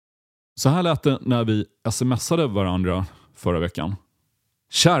Så här lät det när vi smsade varandra förra veckan.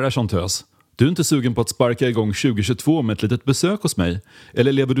 Kära chantös, du är inte sugen på att sparka igång 2022 med ett litet besök hos mig?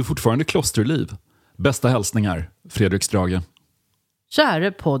 Eller lever du fortfarande klosterliv? Bästa hälsningar, Fredrik Strage.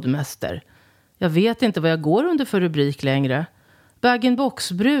 Käre poddmäster, jag vet inte vad jag går under för rubrik längre.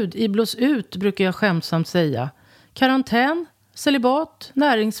 Bag-in-box-brud i blås ut brukar jag skämtsamt säga. Karantän, celibat,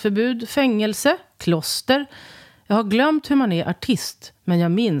 näringsförbud, fängelse, kloster. Jag har glömt hur man är artist, men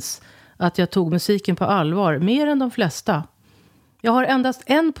jag minns att jag tog musiken på allvar mer än de flesta. Jag har endast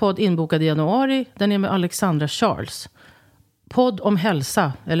en podd inbokad i januari, den är med Alexandra Charles. Podd om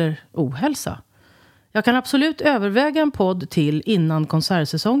hälsa, eller ohälsa. Jag kan absolut överväga en podd till innan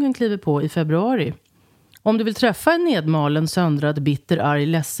konsertsäsongen kliver på i februari. Om du vill träffa en nedmalen, söndrad, bitter, arg,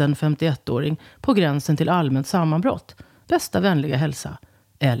 ledsen 51-åring på gränsen till allmänt sammanbrott. Bästa vänliga hälsa,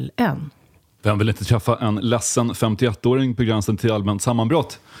 LN. Vem vill inte träffa en ledsen 51-åring på gränsen till allmänt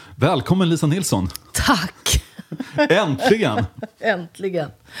sammanbrott? Välkommen Lisa Nilsson. Tack! Äntligen! Äntligen.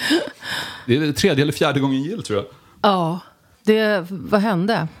 Det är tredje eller fjärde gången gill, tror jag. Ja, vad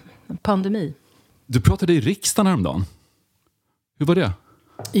hände? Pandemi. Du pratade i riksdagen häromdagen. Hur var det?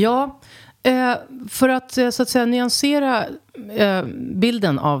 Ja, för att så att säga nyansera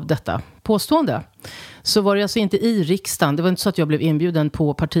bilden av detta påstående, så var det alltså inte i riksdagen. Det var inte så att jag blev inbjuden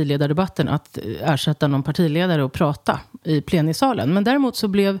på partiledardebatten att ersätta någon partiledare och prata i plenisalen. Men däremot så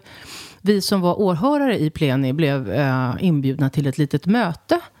blev vi som var åhörare i pleni inbjudna till ett litet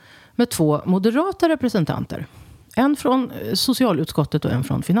möte med 2 moderata representanter. En från socialutskottet och en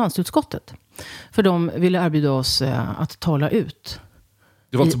från finansutskottet. För de ville erbjuda oss att tala ut.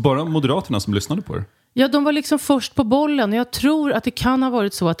 Det var alltså bara Moderaterna som lyssnade på det? Ja, de var liksom först på bollen. Jag tror att det kan ha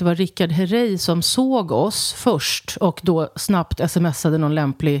varit så att det var Rickard Herrey som såg oss först och då snabbt smsade någon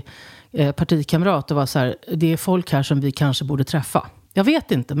lämplig partikamrat och var så här: det är folk här som vi kanske borde träffa. Jag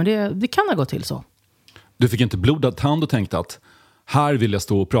vet inte, men det kan ha gått till så. Du fick inte blodad tand och tänkte att här vill jag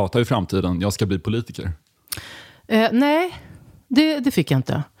stå och prata i framtiden, jag ska bli politiker? Nej, det fick jag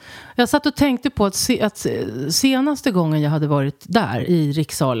inte. Jag satt och tänkte på att senaste gången jag hade varit där i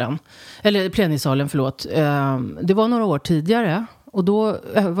rikssalen, eller plenisalen, förlåt, det var några år tidigare. Och då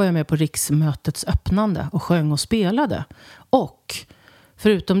var jag med på riksmötets öppnande och sjöng och spelade. Och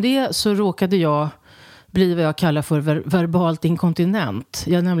förutom det så råkade jag bli vad jag kallar för verbalt inkontinent.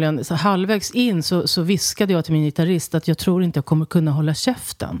 Jag nämligen så halvvägs in så viskade jag till min gitarrist att jag tror inte jag kommer kunna hålla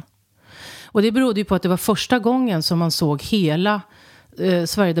käften. Och det berodde ju på att det var första gången som man såg hela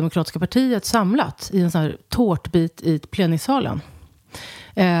Sverigedemokratiska partiet samlat i en sån här tårtbit i plenisalen.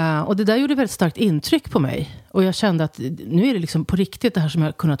 Och det där gjorde väldigt starkt intryck på mig. Och jag kände att nu är det liksom på riktigt det här som jag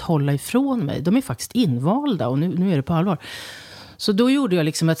har kunnat hålla ifrån mig. De är faktiskt invalda och nu är det på allvar. Så då gjorde jag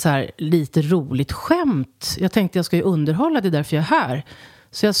liksom ett så här lite roligt skämt. Jag tänkte jag ska ju underhålla, det därför jag är här.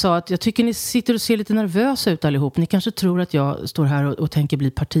 Så jag sa att jag tycker ni sitter och ser lite nervösa ut allihop. Ni kanske tror att jag står här och tänker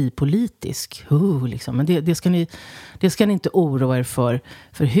bli partipolitisk. Liksom. Men det ska ni inte oroa er för.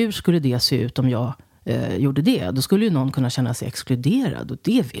 För hur skulle det se ut om jag gjorde det? Då skulle ju någon kunna känna sig exkluderad. Och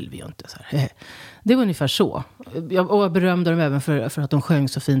det vill vi ju inte. Så här. Det var ungefär så. Jag berömde dem även för att de sjöng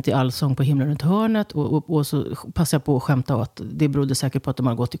så fint i Allsång på himlen runt hörnet. Och så passade jag på att skämta att det berodde säkert på att de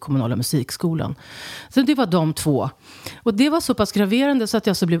har gått i kommunala musikskolan. Så det var de 2. Och det var så pass graverande så att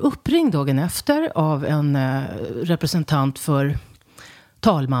jag så blev uppringd dagen efter av en representant för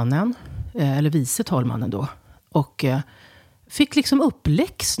talmannen. Eller vice talmannen då. Och fick liksom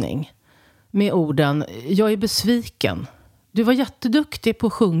uppläxning med orden: jag är besviken. Du var jätteduktig på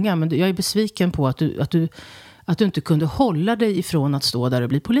att sjunga, men jag är besviken på att du inte kunde hålla dig ifrån att stå där och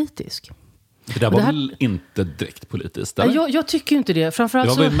bli politisk. Det där var väl inte direkt politiskt? Jag tycker inte det.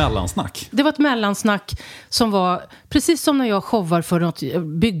 Framförallt det var ett mellansnack. Det var ett mellansnack som var, precis som när jag showar för något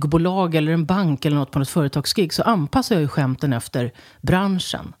byggbolag eller en bank eller något på något företagsgig, så anpassar jag ju skämten efter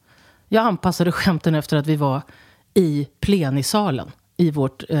branschen. Jag anpassade skämten efter att vi var i plenisalen i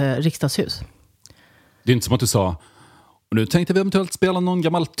vårt riksdagshus. Det är inte som att du sa: och nu tänkte vi eventuellt spela någon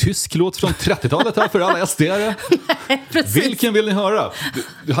gammal tysk låt från 30-talet här för alla SD-are. Nej, precis. Vilken vill ni höra?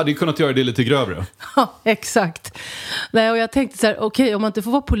 Du hade ju kunnat göra det lite grövre. Ja, exakt. Nej, och jag tänkte så här, okej, om man inte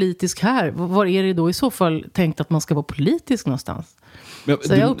får vara politisk här, var är det då i så fall tänkt att man ska vara politisk någonstans?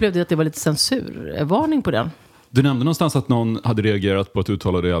 Så jag upplevde att det var lite censurvarning på den. Du nämnde någonstans att någon hade reagerat på att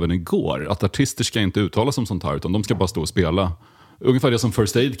uttala det även igår. Att artister ska inte uttala som sånt här, utan de ska bara stå och spela ungefär det som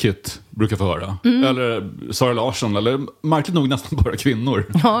First Aid Kit brukar få höra. Eller Sara Larsson, eller märkligt nog nästan bara kvinnor.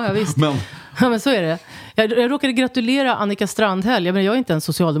 Ja, visst. Men så är det. Jag råkade gratulera Annika Strandhäll. Jag är inte en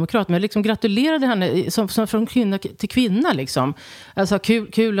socialdemokrat, men jag liksom gratulerade henne som från kvinna till kvinna. Liksom. Alltså,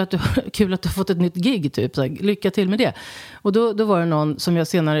 kul att du har fått ett nytt gig, typ. Så här, lycka till med det. Och då var det någon som jag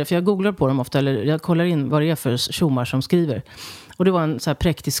senare, för jag googlar på dem ofta, eller jag kollar in vad det är för tjommar som skriver. Och det var en så här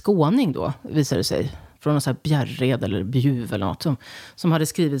präktig skåning då, visade det sig. Från en så här Bjärred eller Bjuv eller något. Som hade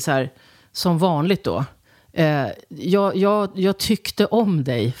skrivit så här, som vanligt då. Jag tyckte om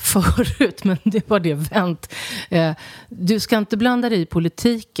dig förut, men det var det vänt. Du ska inte blanda dig i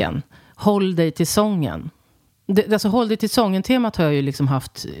politiken. Håll dig till sången. Alltså håll dig till sången-temat har jag ju liksom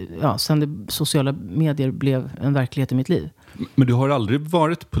haft sen det sociala medier blev en verklighet i mitt liv. Men du har aldrig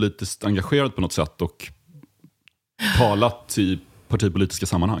varit politiskt engagerad på något sätt och talat i partipolitiska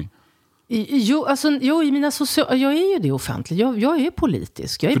sammanhang? Jo, i mina jag är ju det offentligt. Jag är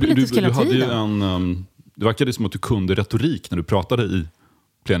politisk. Jag är politisk hela tiden. Du hade ju det verkade som att du kunde retorik när du pratade i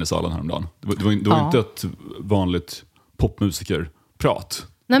plenisalen häromdagen. Det var inte ett vanligt popmusikerprat.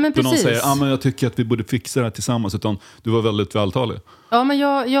 Nej, men precis. Någon säger, men jag tycker att vi borde fixa det här tillsammans. Utan du var väldigt vältalig. Ja, men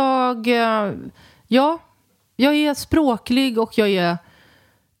jag är språklig och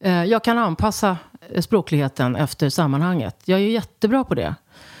jag kan anpassa språkligheten efter sammanhanget. Jag är jättebra på det.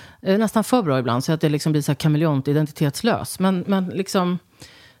 Nästan för bra ibland, så att det liksom blir så här kameleont, identitetslös. Men liksom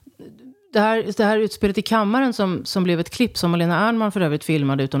det här utspelet i kammaren som blev ett klipp som Malena Ernman för övrigt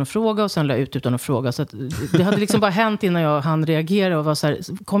filmade utan att fråga och sen la ut utan att fråga. Så att det hade liksom bara hänt innan jag hann reagera och var så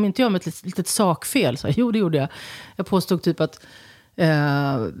här, kom inte jag med ett litet sakfel? Så här, jo, det gjorde jag. Jag påstod typ att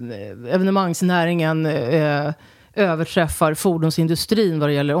evenemangsnäringen överträffar fordonsindustrin vad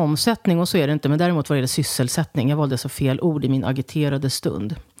det gäller omsättning, och så är det inte, men däremot vad det gäller sysselsättning. Jag valde så fel ord i min agiterade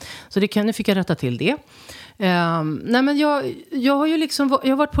stund. Så nu fick jag rätta till det. Nej, men jag har ju liksom jag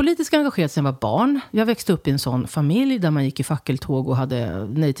har varit politiskt engagerad sedan jag var barn. Jag växte upp i en sån familj där man gick i fackeltåg och hade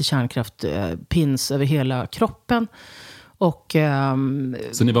nej till kärnkraft pins över hela kroppen. Och,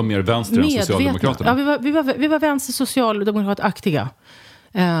 så ni var mer vänster än Socialdemokraterna? Ja, vi var vänster socialdemokrataktiga.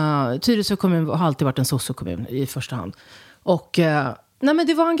 Tyresö kommun har alltid varit en sociokommun i första hand. Och nej, men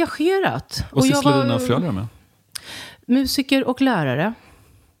det var engagerat. Vad sysslar dina föräldrar med? Musiker och lärare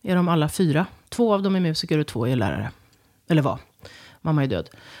är de alla 4. 2 av dem är musiker och 2 är lärare. Eller var. Mamma är död.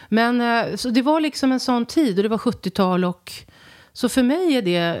 Men så det var liksom en sån tid, och det var 70-tal, och så för mig är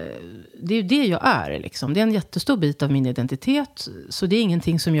det är ju det jag är liksom. Det är en jättestor bit av min identitet, så det är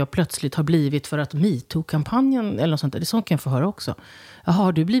ingenting som jag plötsligt har blivit för att MeToo-kampanjen eller något sånt där. Det är sånt kan jag få höra också. Jaha,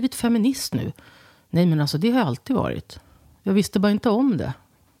 har du blivit feminist nu? Nej, men alltså det har jag alltid varit. Jag visste bara inte om det.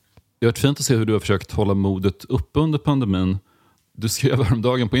 Det har varit fint att se hur du har försökt hålla modet uppe under pandemin. Du skrev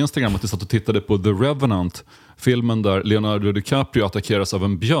häromdagen på Instagram att du satt och tittade på The Revenant, filmen där Leonardo DiCaprio attackeras av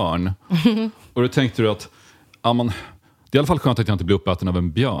en björn. Och då tänkte du att det är i alla fall skönt att jag inte blir uppäten av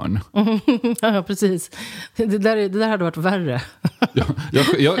en björn. Ja, precis. Det där hade varit värre.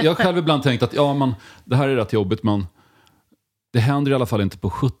 Jag själv ibland tänkt att det här är rätt jobbigt, men det händer i alla fall inte på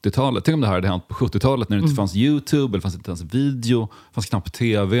 70-talet. Tänk om det här hade hänt på 70-talet när det inte fanns YouTube, eller fanns inte ens video, fanns knappt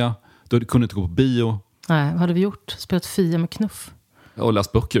tv. Du kunde inte gå på bio. Nej, vad hade vi gjort? Spelat Fia med knuff. Och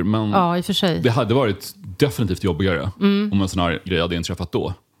läst böcker, men ja, i och för sig. Det hade varit definitivt jobbigare om en sån här grej hade inträffat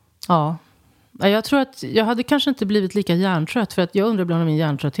då. Ja. Jag tror att jag hade kanske inte blivit lika hjärntrött, för att jag undrar ibland om min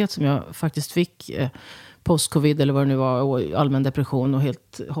hjärntrötthet som jag faktiskt fick post-covid eller vad det nu var, och allmän depression och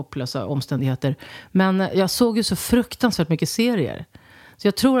helt hopplösa omständigheter. Men jag såg ju så fruktansvärt mycket serier. Så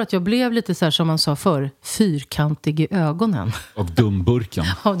jag tror att jag blev lite så här, som man sa förr, fyrkantig i ögonen. Av dumburken.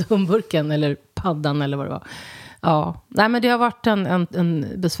 Av dumburken eller paddan eller vad det var. Ja, nej, men det har varit en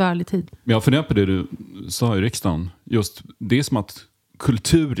besvärlig tid. Men jag funderar på det du sa i riksdagen. Just det är som att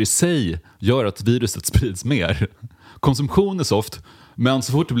kultur i sig gör att viruset sprids mer. Konsumtion är soft, men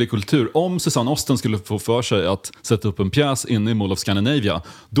så fort det blir kultur, om Susanne Osten skulle få för sig att sätta upp en pjäs inne i Mall of Scandinavia,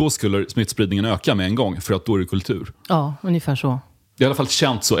 då skulle smittspridningen öka med en gång, för att då är det kultur. Ja, ungefär så. Det är i alla fall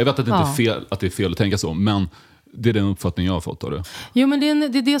känt så. Jag vet att det inte är fel, att det är fel att tänka så, men det är den uppfattning jag har fått av det. Jo, men det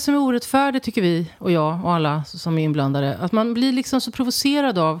är det som är orättfärdigt, tycker vi och jag och alla som är inblandade. Att man blir liksom så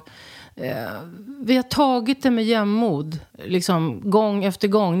provocerad av vi har tagit det med jämnmod liksom gång efter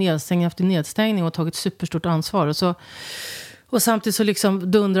gång, nedstängning efter nedstängning, och tagit superstort ansvar, och samtidigt så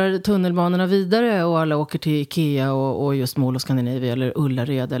liksom dundrar tunnelbanorna vidare och alla åker till Ikea och just Mall of Scandinavia eller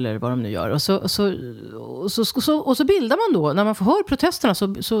Ullared eller vad de nu gör, och så bildar man då, när man får höra protesterna,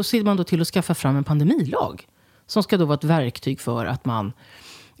 så ser man då till att skaffa fram en pandemilag som ska då vara ett verktyg för att man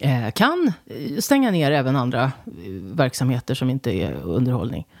kan stänga ner även andra verksamheter som inte är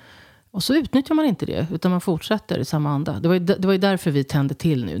underhållning. Och så utnyttjar man inte det, utan man fortsätter i samma anda. Det var ju därför vi tände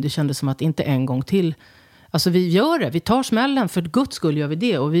till nu. Det kändes som att inte en gång till. Alltså vi gör det, vi tar smällen, för Guds skull gör vi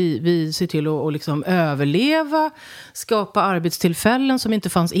det. Och vi ser till att liksom överleva, skapa arbetstillfällen som inte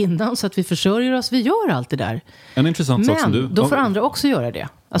fanns innan så att vi försörjer oss. Vi gör allt det där. En intressant sak som du... Men då får andra också göra det.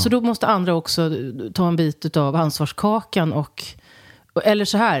 Alltså då måste andra också ta en bit av ansvarskakan eller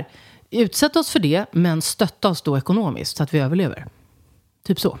så här, utsätta oss för det, men stötta oss då ekonomiskt så att vi överlever.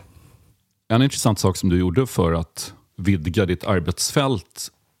 Typ så. En intressant sak som du gjorde för att vidga ditt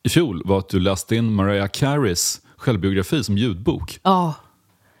arbetsfält i fjol var att du läste in Mariah Careys självbiografi som ljudbok. Ja.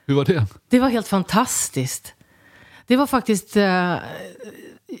 Hur var det? Det var helt fantastiskt. Det var faktiskt...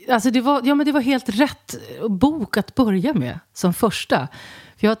 alltså det var helt rätt bok att börja med som första.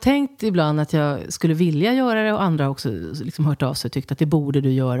 För jag har tänkt ibland att jag skulle vilja göra det, och andra också liksom hört av sig och tyckt att det borde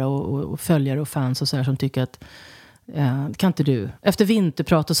du göra, och följare och fans och så här som tycker att kan inte du? Efter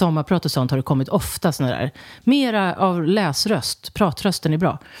vinterprat och sommarprat och sånt har det kommit ofta såna där. Mera av läsröst. Pratrösten är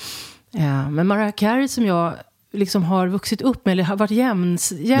bra. Men Mariah Carey som jag liksom har vuxit upp med, eller har varit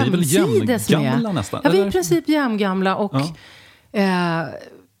jämsides med. Nästan, ja, vi är i princip jämngamla. Och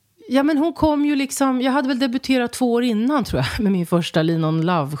men hon kom ju liksom... Jag hade väl debuterat 2 år innan, tror jag, med min första Lean On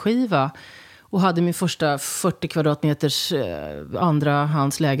Love-skiva. Och hade min första 40 kvadratmeters andra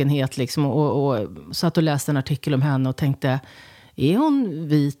hans lägenhet liksom, och satt och läste en artikel om henne och tänkte, är hon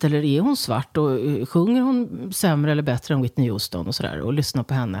vit eller är hon svart, och sjunger hon sämre eller bättre än Whitney Houston och sådär, och lyssna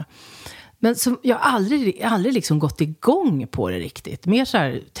på henne. Men som, jag har aldrig liksom gått igång på det riktigt. Mer så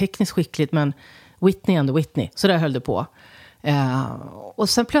här tekniskt skickligt, men Whitney and Whitney, så där höll det på. Och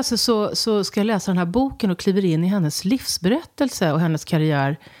sen plötsligt så ska jag läsa den här boken och kliver in i hennes livsberättelse och hennes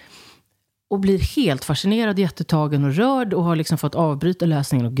karriär. Och blir helt fascinerad, jättetagen och rörd. Och har liksom fått avbryta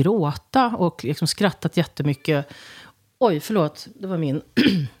läsningen och gråta. Och liksom skrattat jättemycket. Oj, förlåt. Det var min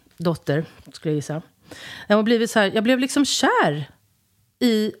dotter, skulle jag gissa. Jag blev liksom kär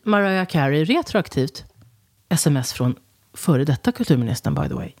i Mariah Carey retroaktivt. SMS från före detta kulturministern, by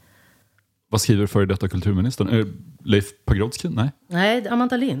the way. Vad skriver före detta kulturministern? Leif Pagrotsky? Nej,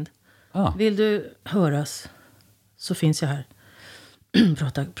 Amanda Lind. Vill du höras så finns jag här.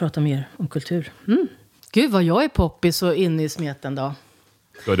 Prata mer om kultur. Gud vad jag är poppis och inne i smeten då.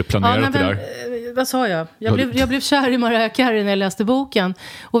 Du hade planerat det där. Vad sa jag? Jag blev kär i Mariah Carey när jag läste boken.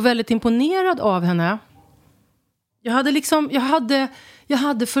 Och väldigt imponerad av henne. Jag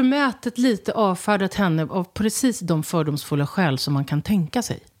hade förmätet lite avfärdat henne av precis de fördomsfulla skäl som man kan tänka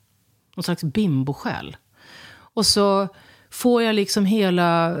sig. Någon slags bimbo-skäl. Och så får jag liksom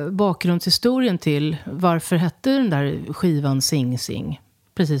hela bakgrundshistorien till varför hette den där skivan Sing Sing.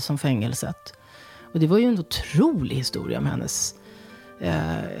 Precis som fängelset. Och det var ju en otrolig historia om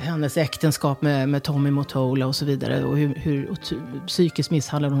hennes äktenskap med Tommy Mottola och så vidare. Och hur psykiskt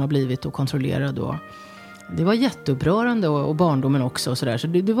misshandlad hon har blivit och kontrollerad. Och det var jätteupprörande, och barndomen också. Och så där. Så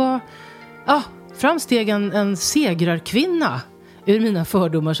det var framsteg en segrarkvinna ur mina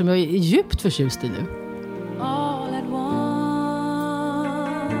fördomar som jag är djupt förtjust i nu. All at once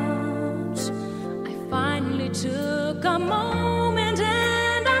I finally took a moment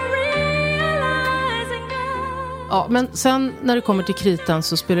and I'm realizing that. Ja, men sen när det kommer till kritan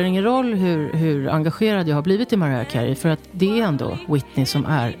så spelar det ingen roll hur engagerad jag har blivit i Mariah Carey, för att det är ändå Whitney som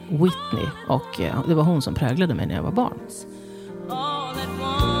är Whitney, och det var hon som präglade mig när jag var barn. All at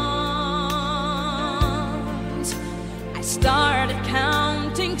once I started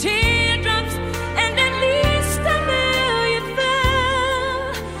counting teardrops and at least a million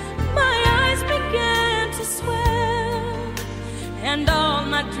fell. My eyes began to swell and all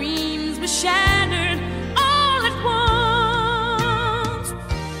my dreams were shattered all at once.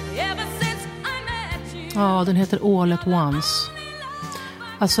 Ever since I met you. Ja, den heter All at Once.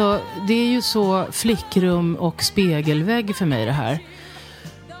 Alltså, det är ju så flickrum och spegelvägg för mig det här.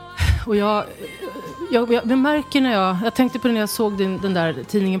 Och jag märker när jag tänkte på det när jag såg den där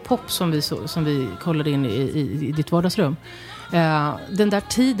tidningen Pop som vi kollade in i ditt vardagsrum. Den där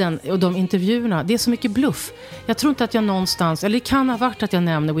tiden och de intervjuerna, det är så mycket bluff. Jag tror inte att jag någonstans, eller det kan ha varit att jag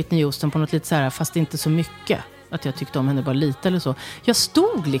nämnde Whitney Houston på något lite så här, fast inte så mycket. Att jag tyckte om henne bara lite eller så. Jag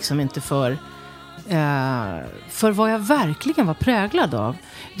stod liksom inte för vad jag verkligen var präglad av.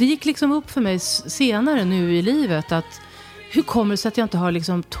 Det gick liksom upp för mig senare nu i livet att hur kommer det sig att jag inte har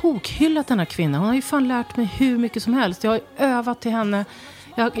liksom tokhyllat den här kvinnan? Hon har ju fan lärt mig hur mycket som helst. Jag har övat till henne.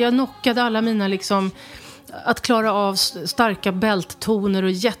 Jag knockade alla mina liksom att klara av starka bälttoner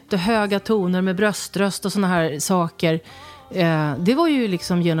och jättehöga toner med bröströst och såna här saker. Det var ju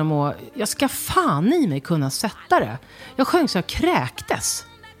liksom genom att jag ska fan i mig kunna sätta det. Jag sjöng så jag kräktes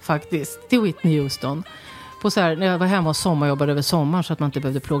faktiskt till Whitney Houston. på så här, när jag var hemma och sommarjobbade över sommaren så att man inte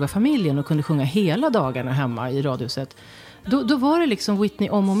behövde plåga familjen och kunde sjunga hela dagarna hemma i radhuset. Då var det liksom Whitney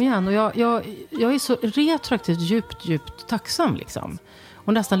om igen. Och jag är så retroaktivt djupt tacksam liksom.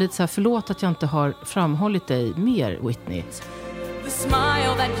 Och nästan lite så här, förlåt att jag inte har framhållit dig mer, Whitney. The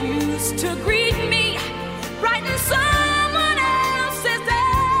smile that used to greet me, brighten someone else's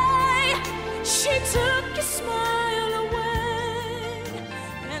day. She took a smile away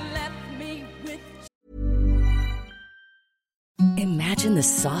and left me with. Imagine the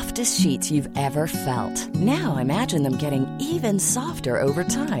softest sheets you've ever felt. Now imagine them getting even softer over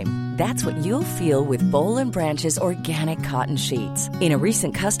time. That's what you'll feel with Boll & Branch's organic cotton sheets. In a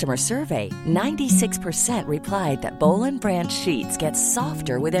recent customer survey, 96% replied that Boll & Branch sheets get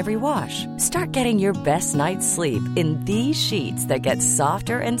softer with every wash. Start getting your best night's sleep in these sheets that get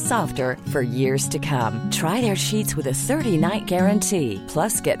softer and softer for years to come. Try their sheets with a 30-night guarantee.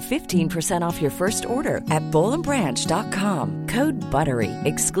 Plus, get 15% off your first order at bollandbranch.com. Code BUTTERY.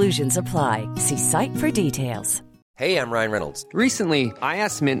 Exclusions apply. See site for details. Hey, I'm Ryan Reynolds. Recently, I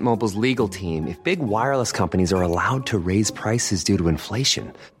asked Mint Mobile's legal team if big wireless companies are allowed to raise prices due to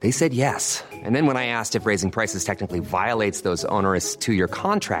inflation. They said yes. And then when I asked if raising prices technically violates those onerous 2-year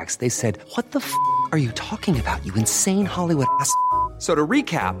contracts, they said, "What the f*** are you talking about, you insane Hollywood ass?" So to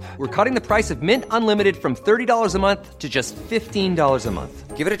recap, we're cutting the price of Mint Unlimited from $30 a month to just $15 a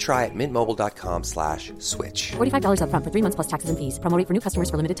month. Give it a try at mintmobile.com/switch. $45 up front for 3 months plus taxes and fees. Promo rate for new customers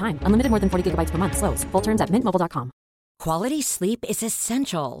for limited time. Unlimited more than 40 gigabytes per month. Slows full terms at mintmobile.com. Quality sleep is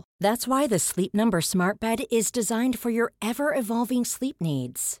essential. That's why the Sleep Number Smart Bed is designed for your ever-evolving sleep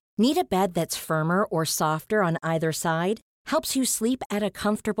needs. Need a bed that's firmer or softer on either side? Helps you sleep at a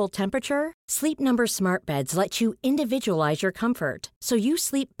comfortable temperature? Sleep Number Smart Beds let you individualize your comfort, so you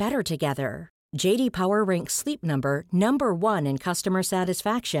sleep better together. JD Power ranks Sleep Number #1 in customer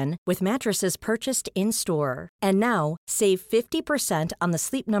satisfaction with mattresses purchased in-store. And now, save 50% on the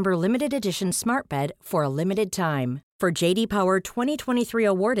Sleep Number Limited Edition Smart Bed for a limited time. For JD Power 2023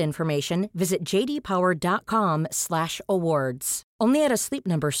 award information, visit jdpower.com/awards. Only at a Sleep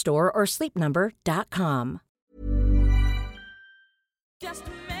Number store or sleepnumber.com. Just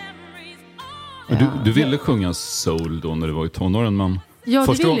memories Men du ville sjunga soul då när du var i tonåren, men Ja,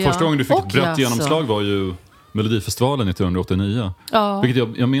 första gången du fick Och ett brett jazz. genomslag var ju Melodifestivalen 1989. Ja.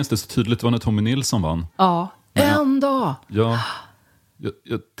 Vilket jag minns det så tydligt, det var när Tommy Nilsson vann. Ja, en dag. Ja,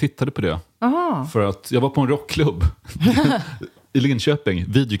 jag tittade på det. Aha. För att jag var på en rockklubb i Linköping,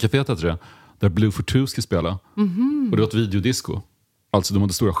 videocaféet tror jag, där Blue for Two skulle spela. Och det var ett videodisco. Alltså de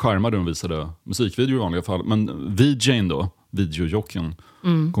hade stora skärmar där de visade musikvideo i vanliga fall. Men VJ:n då, videojocken,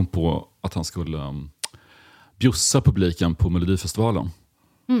 kom på att han skulle bjussa publiken på Melodifestivalen.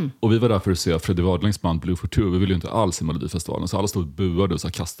 Och vi var där för att se Freddie Wadlings band Blue for Two. Vi ville ju inte alls i Melodifestivalen. Så alla stod och buade och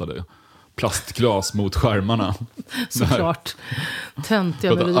så kastade plastglas mot skärmarna. Såklart.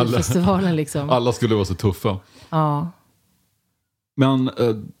 Töntiga För att Melodifestivalen liksom. Alla skulle vara så tuffa. Ja. Men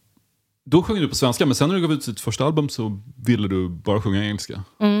då sjöng du på svenska. Men sen när du gav ut sitt första album så ville du bara sjunga engelska.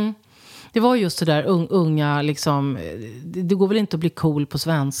 Det var just det där unga liksom, det går väl inte att bli cool på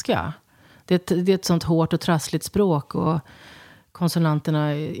svenska. Det är ett sånt hårt och trassligt språk och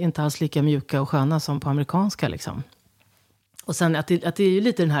konsonanterna är inte alls lika mjuka och sköna som på amerikanska liksom. Och sen att det är ju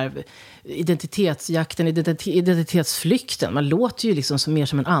lite den här identitetsjakten, identitetsflykten. Man låter ju liksom mer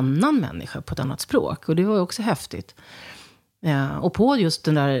som en annan människa på ett annat språk. Och det var ju också häftigt. Och på just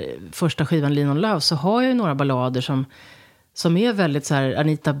den där första skivan Lean on Love så har jag ju några ballader som är väldigt så här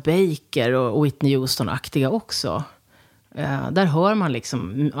Anita Baker och Whitney Houston-aktiga också. Där hör man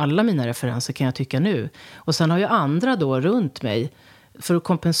liksom alla mina referenser kan jag tycka nu. Och sen har ju andra då runt mig för att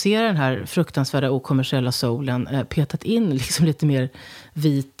kompensera den här fruktansvärda okommersiella soulen petat in liksom lite mer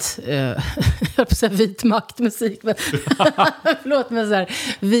vit jag höll på att säga vit maktmusik men förlåt men så här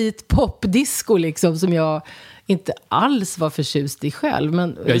vit popdisco liksom som jag inte alls var förtjust i själv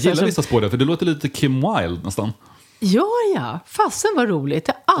men jag gillar vissa spår där för det låter lite Kim Wilde nästan. Ja, fasen var roligt.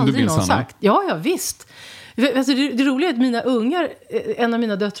 Det har aldrig någon sagt. Ja, visst. Alltså det roliga är att mina ungar, en av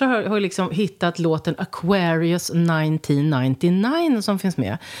mina döttrar har liksom hittat låten Aquarius 1999 som finns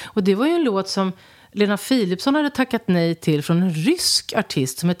med. Och det var ju en låt som Lena Philipsson hade tackat nej till från en rysk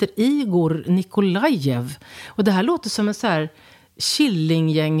artist som heter Igor Nikolajev. Och det här låter som en så här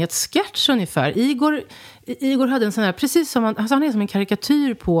Killinggänget-sketch ungefär. Igor hade en sån här, precis som han är som en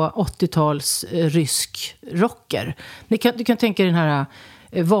karikatyr på 80-tals rysk rocker. Du kan tänka dig den här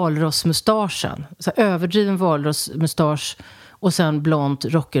valrossmustaschen. Så här överdriven valrossmustasch och sen blont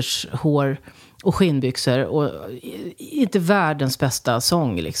rockershår och skinnbyxor och inte världens bästa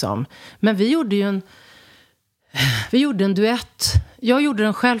sång liksom. Men vi gjorde ju Vi gjorde en duett. Jag gjorde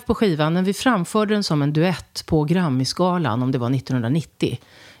den själv på skivan, men vi framförde den som en duett på Grammy-skalan, om det var 1990.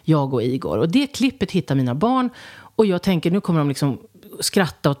 Jag och Igor. Och det klippet hittar mina barn. Och jag tänker, nu kommer de liksom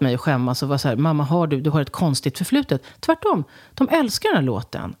skratta åt mig och skämmas och vara så här: mamma, du har ett konstigt förflutet. Tvärtom, de älskar den här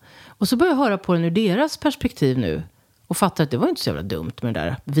låten. Och så börjar jag höra på den ur deras perspektiv nu. Och fattar att det var inte så jävla dumt med den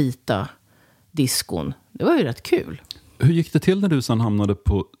där vita diskon. Det var ju rätt kul. Hur gick det till när du sen hamnade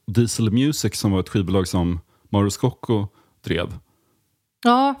på Diesel Music, som var ett skivbolag som Mauro Scocco drev?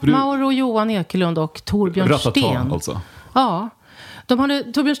 Ja, Mauro, Johan Ekelund och Torbjörn Sten. Alltså. Ja,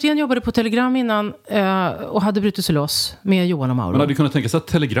 Torbjörn Sten jobbade på Telegram innan och hade brutit sig loss med Johan och Mauro. Man hade kunnat tänka sig att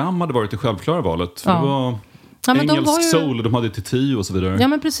Telegram hade varit det självklara valet. För det var engelsk soul och de hade till 10 och så vidare. Ja,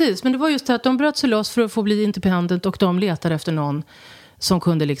 men precis. Men det var just det att de bröt sig loss för att få bli independent, och de letade efter någon som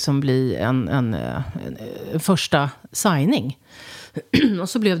kunde liksom bli en första signing. Och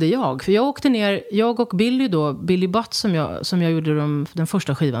så blev det jag. För jag åkte ner, jag och Billy Butt som jag gjorde den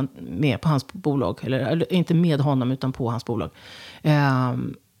första skivan med på hans bolag. Eller inte med honom utan på hans bolag.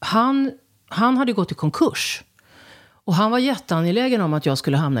 Han hade gått i konkurs. Och han var jätteangelägen om att jag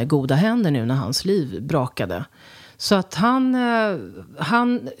skulle hamna i goda händer nu när hans liv brakade. Så att så här,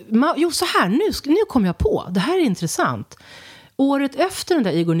 nu kom jag på. Det här är intressant. Året efter den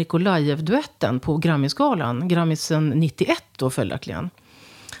där Igor Nikolajev-duetten på Grammy-skalan, Grammysen 91 då följaktligen,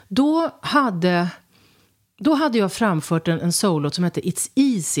 då hade jag framfört en soul-låt som hette It's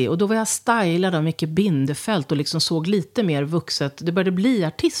Easy, och då var jag stylad av Micke Bindefeld och liksom såg lite mer vuxet, det började bli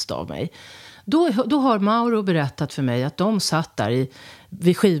artist av mig. Då har Mauro berättat för mig att de satt där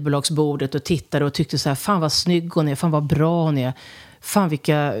vid skivbolagsbordet och tittade och tyckte så här: fan vad snygg hon är, fan vad bra hon är, fan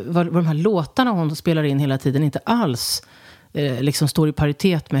vad de här låtarna hon spelar in hela tiden inte alls liksom står i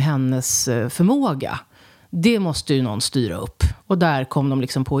paritet med hennes förmåga. Det måste ju någon styra upp. Och där kom de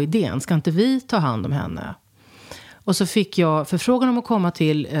liksom på idén: ska inte vi ta hand om henne? Och så fick jag förfrågan om att komma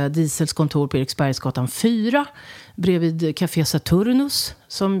till Diesels kontor på Eriksbergsgatan 4 bredvid Café Saturnus,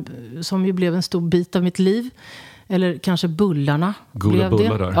 som ju blev en stor bit av mitt liv. Eller kanske bullarna. Goda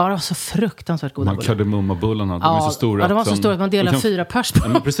bullar där. Ja, det var så fruktansvärt goda bullar. Kardemummabullarna, de är så stora. Ja, de var så stora att man delar 4 pers på. Ja,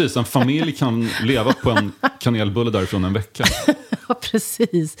 men precis, en familj kan leva på en kanelbulle därifrån en vecka. Ja,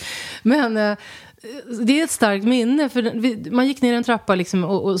 precis. Men det är ett starkt minne. För man gick ner en trappa liksom,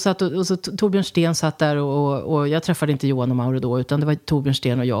 och så Torbjörn Sten satt där. Och jag träffade inte Johan och Mauro då, utan det var Torbjörn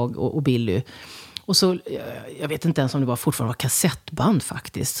Sten och jag och Billy. Och så, jag vet inte ens om det fortfarande var kassettband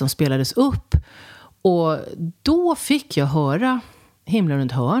faktiskt, som spelades upp. Och då fick jag höra Himlen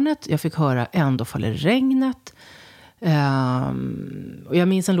runt hörnet. Jag fick höra Ändå faller regnet. Och jag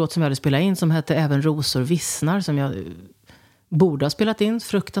minns en låt som jag hade spelat in som hette Även rosor vissnar, som jag borde ha spelat in.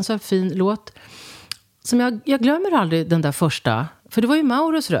 Fruktansvärt fin låt. Som jag glömmer aldrig den där första. För det var ju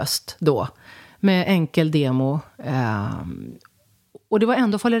Mauros röst då. Med enkel demo. Och det var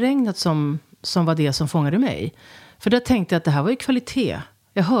Ändå faller regnet som var det som fångade mig. För där tänkte jag att det här var ju kvalitet.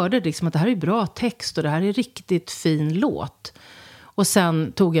 Jag hörde liksom att det här är bra text och det här är riktigt fin låt. Och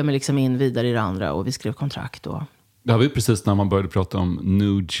sen tog jag mig liksom in vidare i det andra och vi skrev kontrakt då. Det här var ju precis när man började prata om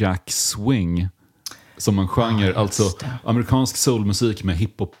New Jack Swing som en genre, alltså amerikansk soulmusik med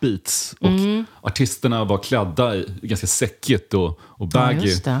hiphop beats. Och artisterna var klädda i ganska säckigt och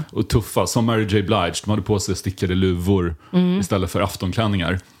baggy och tuffa, som Mary J. Blige. De hade på sig stickade luvor istället för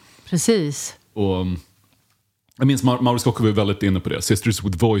aftonklänningar. Precis. Och jag minns Mauro Scocco var väldigt inne på det. Sisters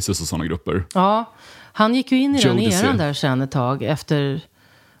with Voices och sådana grupper. Ja, han gick ju in i den eran där sen ett tag efter.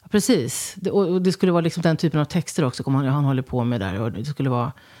 Precis. Och det skulle vara liksom den typen av texter också han håller på med där. Och det skulle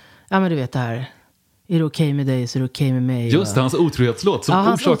vara, ja men du vet det här. Är det okej med dig så är det okej med mig. Just det, hans otrohetslåt som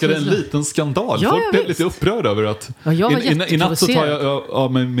orsakade en liten skandal. Ja, folk blev lite upprörda över att i natt så tar jag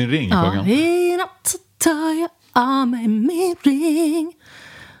av mig min ring. Ja, i natt så tar jag av mig min ring.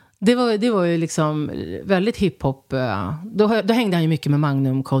 Det var ju liksom väldigt hiphop. Då hängde han ju mycket med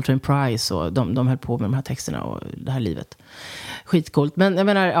Magnum, Coltrane Price och de höll på med de här texterna och det här livet. Skitcoolt. Men jag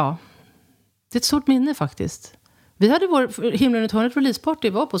menar, ja. Det är ett stort minne faktiskt. Vi hade vår Himlen runt hörnet releaseparty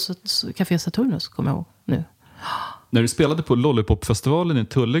var på Café Saturnus, kommer jag ihåg nu. När du spelade på Lollipop-festivalen i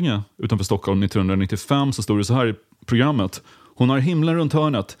Tullinge utanför Stockholm 1995 så stod det så här i programmet: hon har himlen runt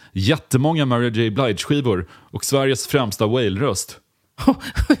hörnet, jättemånga Mary J. Blige-skivor och Sveriges främsta whale-röst.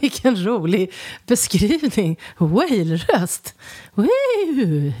 Vilken rolig beskrivning. Whale-röst.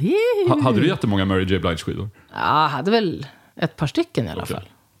 Hade du jättemånga Mary J. Blige-skivor? Ja, hade väl ett par stycken i alla fall.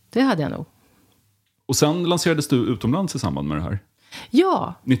 Det hade jag nog. Och sen lanserades du utomlands i samband med det här?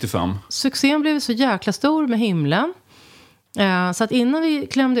 Ja. 95. Succén blev så jäkla stor med himlen. Så att innan vi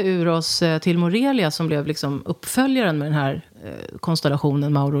klämde ur oss till Morelia, som blev liksom uppföljaren med den här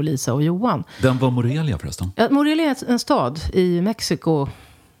konstellationen Mauro, Lisa och Johan. Den var Morelia förresten? Morelia är en stad i Mexiko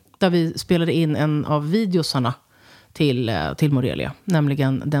där vi spelade in en av videosarna till Morelia,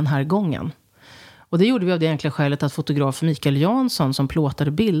 nämligen Den här gången. Och det gjorde vi av det enkla skälet att fotograf Mikael Jansson, som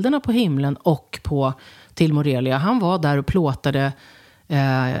plåtade bilderna på himlen och till Morelia, han var där och plåtade,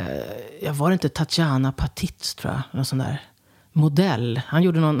 var det inte Tatjana Patitz, tror jag, någon sån där modell. Han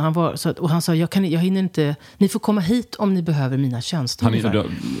gjorde och han sa, jag hinner inte, ni får komma hit om ni behöver mina tjänster. Han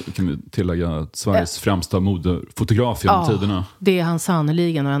är, kan vi tillägga, Sveriges främsta modefotograf genom tiderna. Det är han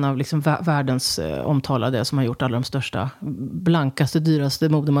sannoliken, och en av liksom världens omtalade, som har gjort alla de största, blankaste, dyraste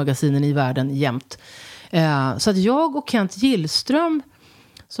modemagasinen i världen jämt. Så att jag och Kent Gillström,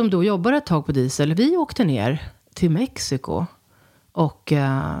 som då jobbade ett tag på Diesel, vi åkte ner till Mexiko, och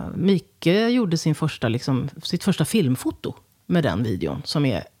Micke gjorde sitt första filmfoto med den videon, som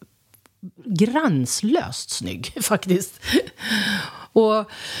är gränslöst snygg faktiskt.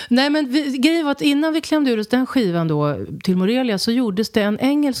 Och grejen var att innan vi klämde ur oss den skivan då till Morelia, så gjordes det en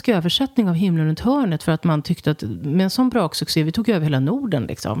engelsk översättning av Himlen runt hörnet, för att man tyckte att med en sån bra succé, vi tog över hela Norden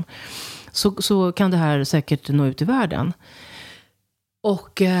liksom, så kan det här säkert nå ut i världen.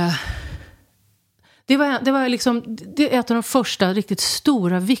 Och det är ett av de första riktigt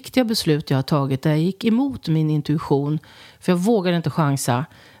stora, viktiga beslut jag har tagit, där jag gick emot min intuition, för jag vågade inte chansa,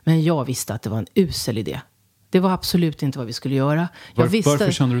 men jag visste att det var en usel idé. Det var absolut inte vad vi skulle göra.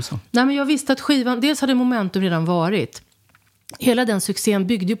 Varför kände du så? Nej, men jag visste att skivan, dels hade momentum redan varit. Hela den succén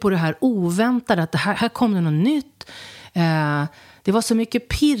byggde ju på det här oväntade, att här kom det något nytt. Det var så mycket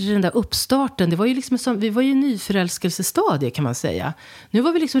pirr i den där uppstarten. Det var ju liksom vi var ju i nyförälskelsestadie, kan man säga. Nu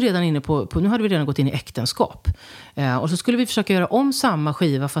var vi liksom redan inne på nu hade vi redan gått in i äktenskap. Och så skulle vi försöka göra om samma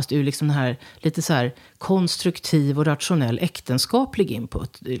skiva, fast ur liksom den här lite så här konstruktiv och rationell äktenskaplig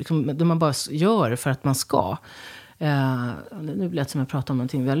input. Liksom, det man bara gör för att man ska. Nu blir det som jag pratar om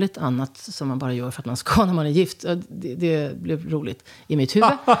någonting väldigt annat som man bara gör för att man ska när man är gift. Det blev roligt i mitt huvud.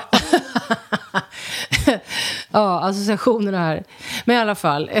 Ja, associationerna här. Men i alla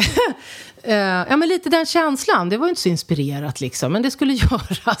fall. Ja, men lite den känslan. Det var ju inte så inspirerat liksom, men det skulle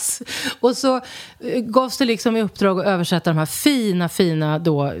göras. Och så gavs det liksom i uppdrag att översätta de här fina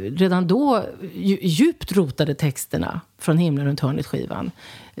då, redan då djupt rotade texterna från Himlen runt hörnet skivan.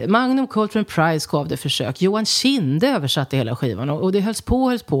 Magnum Coltrane Prize gav det försök. Johan Kinde översatte hela skivan, och det hölls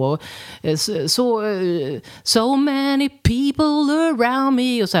på. So many people around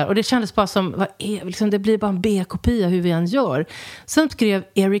me och så här. Och det kändes bara som liksom, det blir bara en B-kopia hur vi än gör. Sen skrev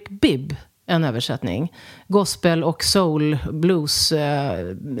Eric Bibb en översättning. Gospel och soul blues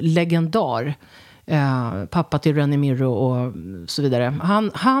legendar. Pappa till Rennie Mirro och så vidare.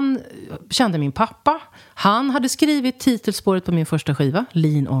 Han kände min pappa. Han hade skrivit titelspåret på min första skiva,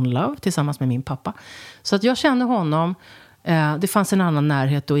 Lean on Love, tillsammans med min pappa. Så att jag kände honom. Det fanns en annan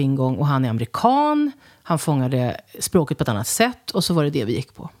närhet och ingång, och han är amerikan. Han fångade språket på ett annat sätt, och så var det vi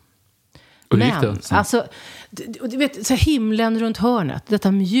gick på. Och men, alltså, du vet, så himlen runt hörnet,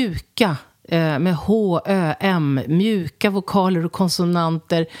 detta mjuka med H-Ö-M, mjuka vokaler och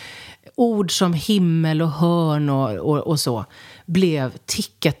konsonanter, ord som himmel och hörn och så, blev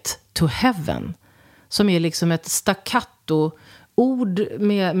Ticket to Heaven, som är liksom ett staccato ord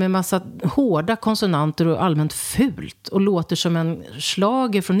med massa hårda konsonanter och allmänt fult, och låter som en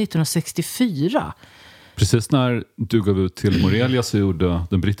slager från 1964. Precis när du gav ut till Morelia så gjorde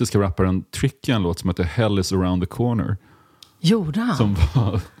den brittiska rapparen Tricky en låt som heter Hell is around the corner. Gjorde han? Som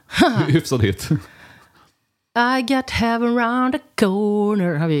var hyfsad hit. I got heaven around the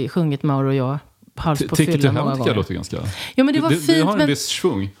corner, har vi sjungit, Mauro och jag. Hals på fylla många gånger. Låter ganska... Ja, men det var fint, det har en men viss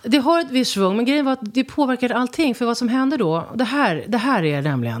svung. Det har ett viss svung, men grejen var att det påverkade allting. För vad som hände då, det här är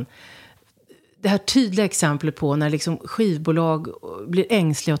nämligen det här tydliga exemplet på när liksom skivbolag blir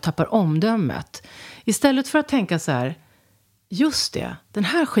ängsliga och tappar omdömet. Istället för att tänka så här, just det, den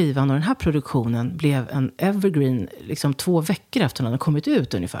här skivan och den här produktionen blev en evergreen liksom 2 veckor efter när den kommit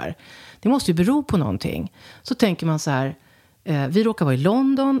ut ungefär. Det måste ju bero på någonting. Så tänker man så här, vi råkar vara i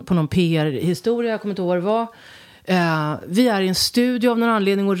London på någon PR-historia, jag kommer inte ihåg vad det var. Vi är i en studio av någon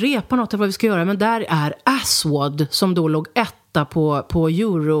anledning och repar något av vad vi ska göra, men där är Aswad, som då låg etta på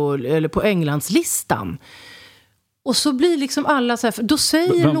Euro eller på Englandslistan. Och så blir liksom alla så här, då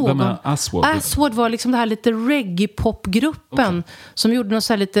säger någon, vem är Aswad? Aswad var liksom det här lite reggae-popgruppen som gjorde någon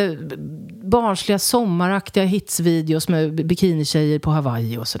så här lite barnsliga sommaraktiga hitsvideos med bikinitjejer på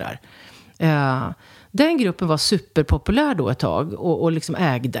Hawaii och sådär. Den gruppen var superpopulär då ett tag och liksom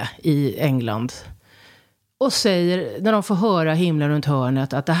ägde i England. Och säger, när de får höra Himlen runt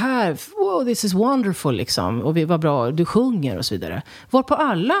hörnet, att det här, wow, this is wonderful liksom. Och vad bra, du sjunger och så vidare. Varpå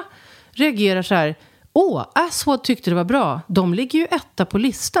alla reagerar så här, Aswad tyckte det var bra. De ligger ju etta på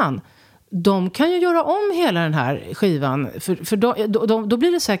listan. De kan ju göra om hela den här skivan. För då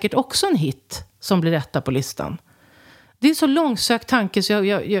blir det säkert också en hit som blir etta på listan. Det är så långsökt tanke så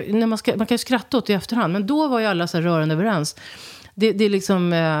när man kan ju skratta åt det i efterhand. Men då var ju alla så här rörande överens. Det är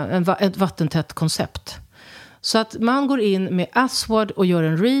liksom ett vattentätt koncept. Så att man går in med Aswad och gör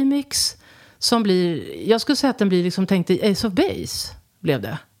en remix som blir, jag skulle säga att den blir liksom tänkt i Ace of Base blev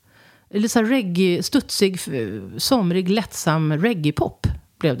det. Lite så här reggae, studsig, somrig, lättsam reggae-pop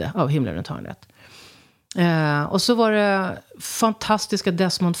blev det av Himlen runt hörnet. Och så var det fantastiska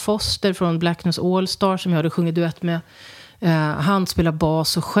Desmond Foster från Blackness All Star som jag hade sjungit duett med. Han spelade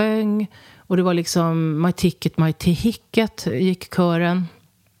bas och sjöng. Och det var liksom My Ticket, My Ticket gick kören.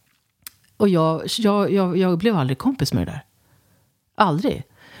 Och jag blev aldrig kompis med det där. Aldrig.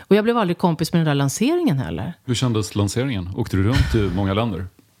 Och jag blev aldrig kompis med den där lanseringen heller. Hur kändes lanseringen? Åkte du runt i många länder?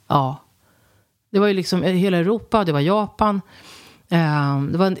 Ja. Det var ju liksom hela Europa, det var Japan.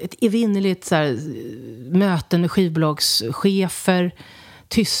 Det var ett evinnerligt så här, möten med skivbolagschefer.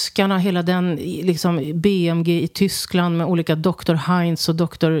 Tyskarna, hela den liksom BMG i Tyskland med olika Dr. Heinz och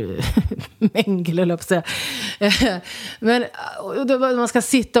Dr. Mengele, eller så. Men man ska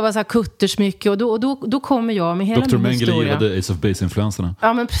sitta och vara så här kuttersmycke och då kommer jag med hela Dr. min Mengele historia. gillade Ace of Base-influenserna.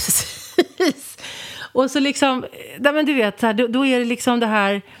 Ja, men precis. Och så liksom, men du vet, då är det liksom det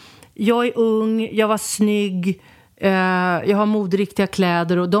här, jag är ung, jag var snygg, jag har moderiktiga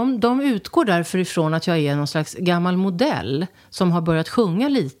kläder och de utgår därför ifrån att jag är någon slags gammal modell som har börjat sjunga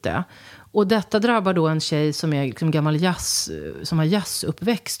lite. Och detta drabbar då en tjej som är liksom gammal som har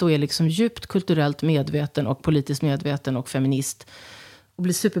jazzuppväxt och är liksom djupt kulturellt medveten och politiskt medveten och feminist. Och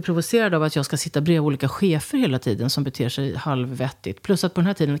blir superprovocerad av att jag ska sitta bredvid olika chefer hela tiden som beter sig halvvettigt. Plus att på den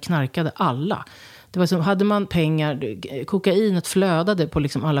här tiden knarkade alla. Det var som, hade man pengar, kokainet flödade på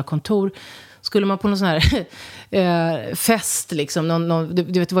liksom alla kontor. Skulle man på någon sån här fest liksom, du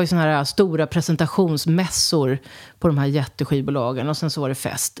vet, det var ju såna här stora presentationsmässor på de här jätteskivbolagen och sen så var det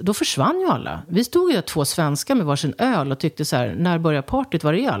fest. Då försvann ju alla. Vi stod ju 2 svenskar med varsin öl och tyckte så här, när börjar partyt,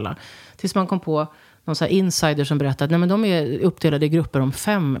 var är alla? Tills man kom på någon så här insider som berättade att nej, men de är uppdelade i grupper om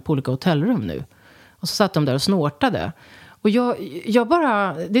 5 på olika hotellrum nu. Och så satt de där och snortade. Och jag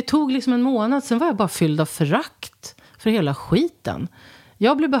bara, det tog liksom en månad, sen var jag bara fylld av förakt för hela skiten.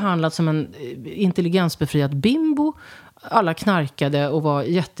 Jag blev behandlad som en intelligensbefriad bimbo. Alla knarkade och var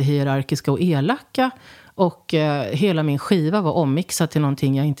jättehierarkiska och elaka. Och hela min skiva var ommixad till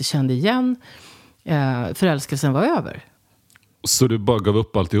någonting jag inte kände igen. Förälskelsen var över. Så du bara gav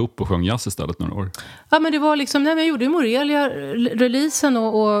upp alltihop och sjöng jazz istället några år? Ja, men det var liksom, jag gjorde ju Morelia-releasen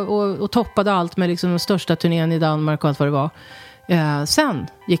och toppade allt med liksom den största turnén i Danmark och allt vad det var. Sen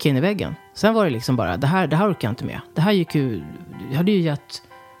gick jag in i väggen. Sen var det liksom bara, det här orkar jag inte med. Det här gick ju, jag hade ju gett,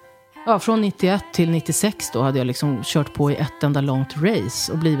 från 91 till 96 då hade jag liksom kört på i ett enda långt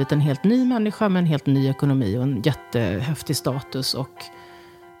race och blivit en helt ny människa med en helt ny ekonomi och en jättehäftig status och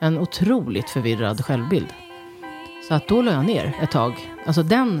en otroligt förvirrad självbild. Så att då lade jag ner ett tag. Alltså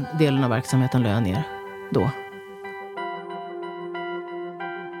den delen av verksamheten lade jag ner då.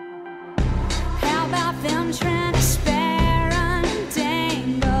 How about them transparent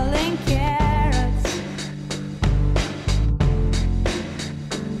dangling carrots?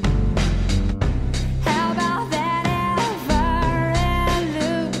 How about that ever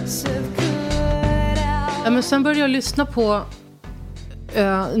elusive good Ja, men sen började jag lyssna på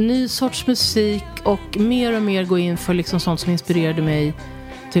ny sorts musik och mer gå in för liksom sånt som inspirerade mig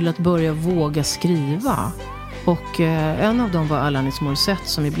till att börja våga skriva. Och en av dem var Alanis Morissette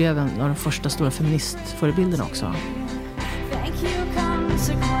som ju blev en av de första stora feministförebilderna också. Thank you,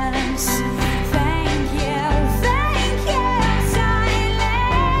 consequence. Thank you, silence.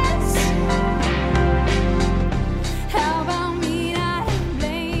 How about me not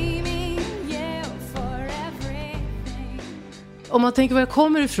blaming you for everything? Om man tänker var jag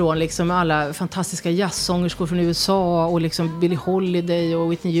kommer ifrån liksom, med alla fantastiska jazzsångerskor från USA och liksom Billie Holiday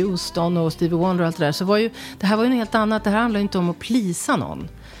och Whitney Houston och Stevie Wonder och allt det där, så var ju det här var ju något helt annat. Det här handlar inte om att plisa någon.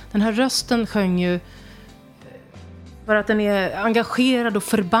 Den här rösten sjöng ju för att den är engagerad och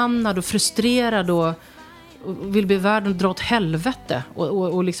förbannad och frustrerad och vill be världen dra åt helvete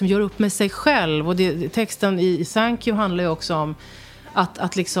och liksom göra upp med sig själv. Och texten i Thank You handlar ju också om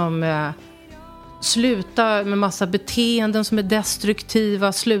att liksom sluta med massa beteenden som är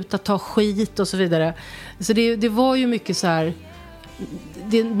destruktiva, sluta ta skit och så vidare. Så det var ju mycket så här,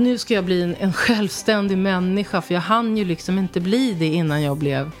 nu ska jag bli en självständig människa, för jag hann ju liksom inte bli det innan jag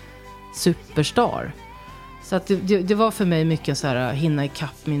blev superstar. Så att det var för mig mycket så här, hinna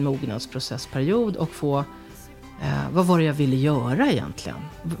ikapp min mognadsprocessperiod och få vad var det jag ville göra egentligen?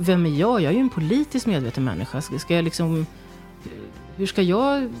 Vem är jag? Jag är ju en politiskt medveten människa. Ska jag liksom, hur ska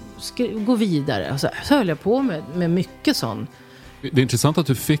jag gå vidare? Så höll jag på med mycket sånt. Det är intressant att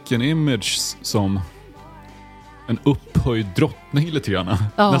du fick en image som en upphöjd drottning lite grann.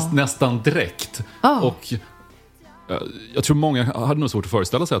 Ja. Nästan direkt. Ja. Och jag tror många hade nog svårt att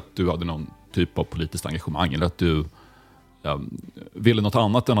föreställa sig att du hade någon typ av politiskt engagemang eller att du ville något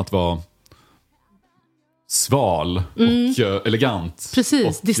annat än att vara sval och elegant. Precis,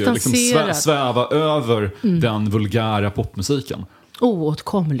 och distanserad. Liksom sväva över den vulgära popmusiken.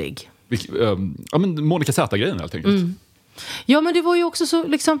 Oåtkomlig. Men Monica Z-grejen helt enkelt. Ja, men det var ju också så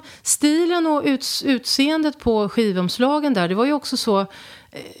liksom, stilen och utseendet på skivomslagen där, det var ju också så,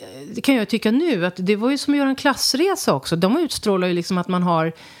 det kan jag tycka nu, att det var ju som att göra en klassresa också. De utstrålar ju liksom att man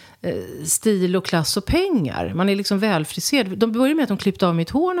har stil och klass och pengar. Man är liksom välfriserad. De började med att de klippte av mitt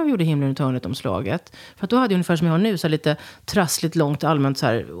hår när vi gjorde Himlen runt hörnet omslaget. För att då hade jag ungefär som jag har nu, så här lite trassligt, långt, allmänt så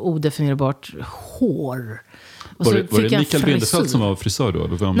här odefinierbart hår. Och Var så det fick jag Mikael Bindefeld som var frisör då?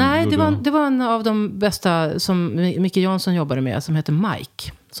 Eller nej, det var en av de bästa som Micke Jansson jobbade med, som heter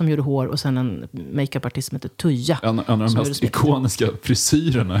Mike, som gjorde hår, och sen en makeup-artist som heter Tuja. En av de mest ikoniska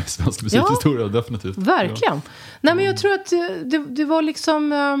frisyrerna i svensk musikhistoria, definitivt. Verkligen. Ja. Nej, men jag tror att det var liksom...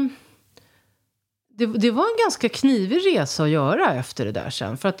 Det var en ganska knivig resa att göra efter det där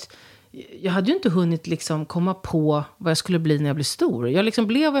sen. För att jag hade ju inte hunnit liksom komma på vad jag skulle bli när jag blev stor. Jag liksom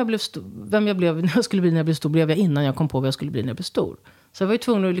blev vad jag blev vem jag blev när jag skulle bli när jag blev stor, blev jag innan jag kom på vad jag skulle bli när jag blev stor. Så jag var ju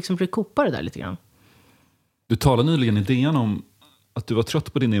tvungen att liksom recoupa det där lite grann. Du talade nyligen i DN om att du var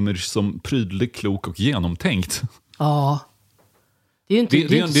trött på din image som prydlig, klok och genomtänkt. Ja. Det är ju inte,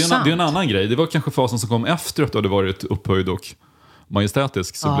 det är en annan grej. Det var kanske fasen som kom efter att du hade varit upphöjd och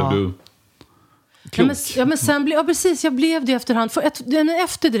majestätisk, så blev du klok. Ja, men sen precis, jag blev det efterhand.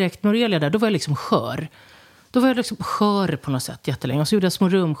 Efter direkt Norelia där, då var jag liksom skör. Då var jag liksom skör på något sätt jättelänge. Och så gjorde jag Små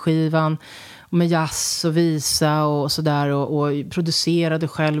rumskivan med jazz och visa och sådär. Och producerade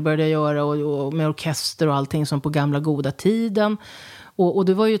själv, började jag göra. Och med orkester och allting som på gamla goda tiden. Och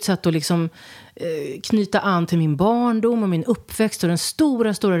det var ju ett sätt att liksom knyta an till min barndom och min uppväxt. Och den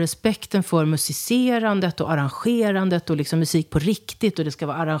stora respekten för musicerandet och arrangerandet. Och liksom musik på riktigt. Och det ska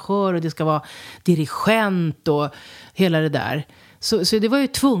vara arrangör och det ska vara dirigent och hela det där. Så det var jag ju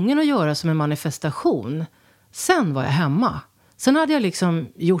tvungen att göra som en manifestation. Sen var jag hemma. Sen hade jag liksom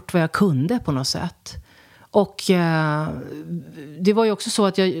gjort vad jag kunde på något sätt. Och det var ju också så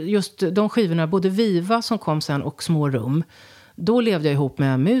att jag, just de skivorna, både Viva som kom sen och Små rum, då levde jag ihop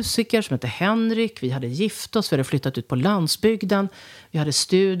med en musiker som heter Henrik. Vi hade gift oss, vi hade flyttat ut på landsbygden. Vi hade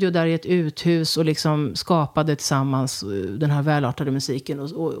studio där i ett uthus och liksom skapade tillsammans den här välartade musiken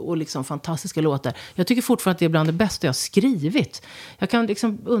och liksom fantastiska låtar. Jag tycker fortfarande att det är bland det bästa jag skrivit. Jag kan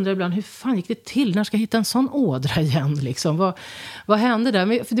liksom undra ibland, hur fan gick det till? När ska jag hitta en sån ådra igen? Liksom? Vad hände där?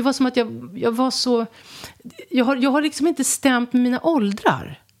 Men, för det var som att jag var så... Jag har liksom inte stämt med mina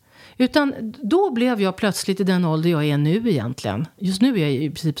åldrar. Utan då blev jag plötsligt i den ålder jag är nu egentligen. Just nu är jag i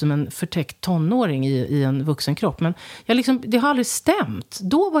princip som en förtäckt tonåring i en vuxen kropp. Men det har aldrig stämt.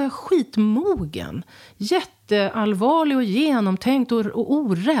 Då var jag skitmogen. Jätteallvarlig och genomtänkt och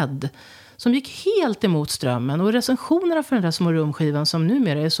orädd. Som gick helt emot strömmen. Och recensionerna för den där Små rumskivan, som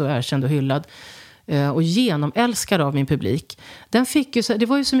numera är så erkänd och hyllad och genomälskad av min publik. Den fick ju, det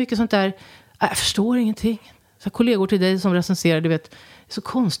var ju så mycket sånt där, jag förstår ingenting. Så kollegor till dig som recenserade, du vet, så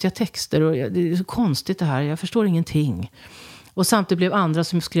konstiga texter och det är så konstigt det här, jag förstår ingenting. Och samtidigt blev andra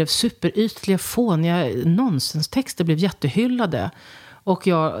som skrev superytliga, fåniga nonsenstexter blev jättehyllade. Och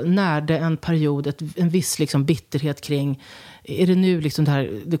jag närde en period, en viss liksom bitterhet kring, är det nu liksom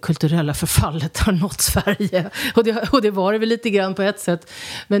det kulturella förfallet har nått Sverige? Och det var det väl lite grann på ett sätt.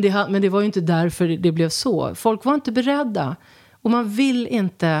 Men det var ju inte därför det blev så. Folk var inte beredda. Och man vill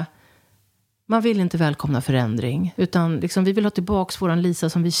inte välkomna förändring. Utan liksom, vi vill ha tillbaka våran Lisa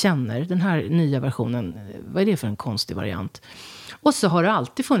som vi känner. Den här nya versionen, vad är det för en konstig variant? Och så har det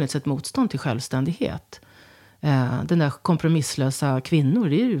alltid funnits ett motstånd till självständighet. Den där kompromisslösa kvinnor,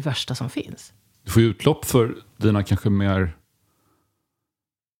 det är ju det värsta som finns. Du får utlopp för dina kanske mer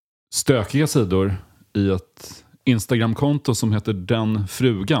stökiga sidor i ett Instagramkonto som heter Den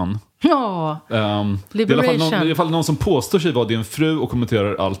Frugan. Ja, det är i alla fall någon som påstår sig vara din fru och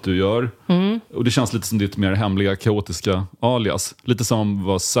kommenterar allt du gör. Och det känns lite som ditt mer hemliga, kaotiska alias. Lite som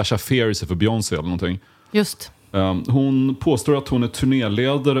vad Sasha Fierce är för Beyoncé eller någonting. Just. Hon påstår att hon är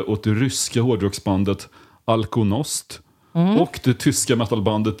turnéledare åt det ryska hårdrocksbandet Alkonost. Och det tyska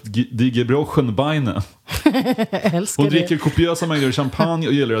metalbandet Die Gebrochen Beine. Älskar Hon det. dricker kopiösa mängder champagne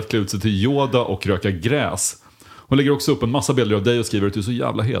och gillar att klä ut sig till Yoda och röka gräs. Hon lägger också upp en massa bilder av dig och skriver att du är så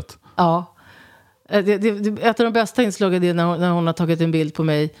jävla het. Ja. Ett av de bästa inslagen är när hon har tagit en bild på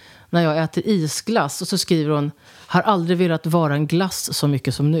mig när jag äter isglass. Och så skriver hon: har aldrig velat vara en glass så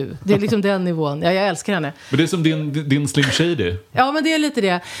mycket som nu. Det är liksom den nivån. Jag älskar henne. Men det är som din Slim Shady. Ja, men det är lite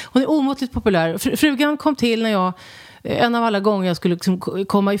det. Hon är omåttligt populär. Frugan kom till när jag... En av alla gånger jag skulle liksom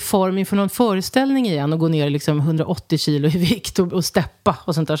komma i form inför någon föreställning igen och gå ner liksom 180 kilo i vikt och steppa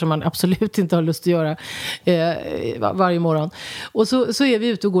och sånt där som man absolut inte har lust att göra varje morgon. Och så är vi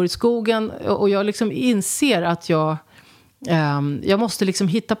ute och går i skogen och jag liksom inser att jag måste liksom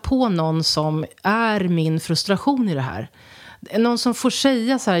hitta på någon som är min frustration i det här. Någon som får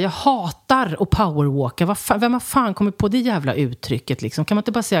säga så här: jag hatar att powerwalka. Vem har fan kommit på det jävla uttrycket liksom? Kan man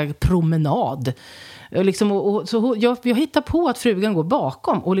inte bara säga promenad? Liksom, så jag hittar på att frugan går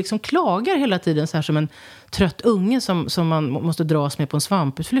bakom och liksom klagar hela tiden så här som en trött unge som man måste dras med på en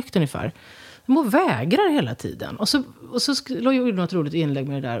svamputflykt ungefär. De vägrar hela tiden. Och så gjorde jag något roligt inlägg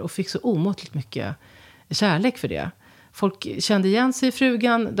med det där och fick så omåttligt mycket kärlek för det. Folk kände igen sig i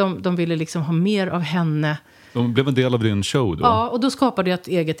frugan, de ville liksom ha mer av henne. De blev en del av din show då? Ja, och då skapade jag ett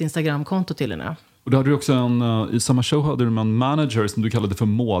eget Instagram-konto till henne. Och då hade du också i samma show hade du en manager som du kallade för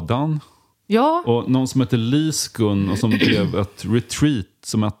Mådan. Ja. Och någon som heter Liskun och som drev ett retreat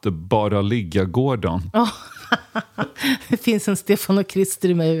som hette Bara Ligga-gården. Ja. Det finns en Stefan och Christer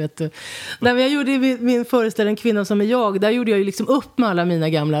i mig, vet du. När jag gjorde min föreställning Kvinnan som är jag, där gjorde jag ju liksom upp med alla mina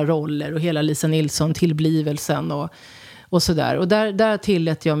gamla roller och hela Lisa Nilsson tillblivelsen och sådär. Och där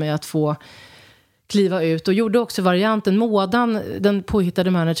tillät jag mig att få kliva ut och gjorde också varianten Mådan, den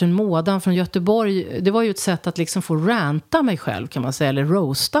påhittade managern Mådan från Göteborg. Det var ju ett sätt att liksom få ranta mig själv, kan man säga, eller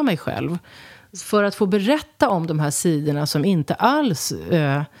roasta mig själv. För att få berätta om de här sidorna som inte alls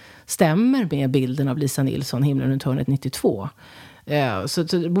stämmer med bilden av Lisa Nilsson, Himlen runt hörnet 92. Så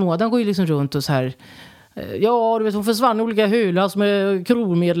Mådan går ju liksom runt och så här... Ja, du vet, hon försvann i olika hylas med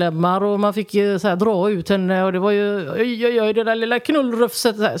krogmedlemmar och man fick så här dra ut henne och det var ju det där lilla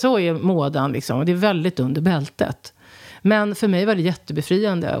knullrufset. Så är Mådan liksom, och det är väldigt under bältet. Men för mig var det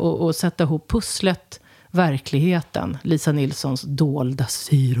jättebefriande att sätta ihop pusslet, verkligheten, Lisa Nilssons dolda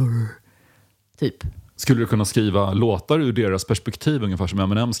sidor, typ. Skulle du kunna skriva låtar ur deras perspektiv ungefär som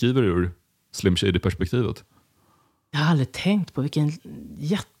M&M skriver ur Slim Shady-perspektivet? Jag har aldrig tänkt på vilken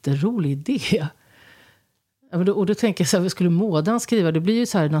jätterolig idé. Och då tänker jag så här, vad skulle Mådan skriva? Det blir ju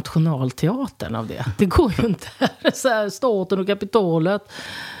så här nationalteatern av det. Det går ju inte. Så här, staten och kapitalet.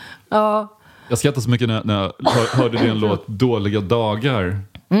 Ja. Jag skrattar så mycket när jag hörde din låt Dåliga dagar.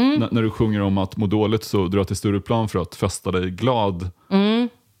 När du sjunger om att må dåligt så dra till Stureplan för att festa dig glad.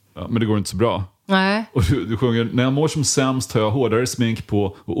 Ja, men det går inte så bra. Nej. Och du sjunger: när jag mår som sämst har jag hårdare smink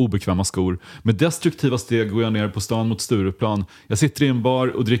på och obekväma skor. Med destruktiva steg går jag ner på stan mot Stureplan. Jag sitter i en bar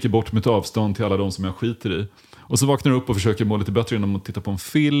och dricker bort mitt avstånd till alla de som jag skiter i. Och så vaknar du upp och försöker må lite bättre genom att titta på en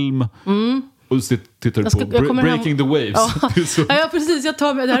film. Och så tittar du på Breaking the Waves. Ja, det är så... ja precis. Det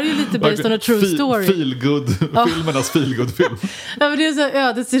här är ju lite based on a true story. Filmernas feelgood-film. Ja, men det är så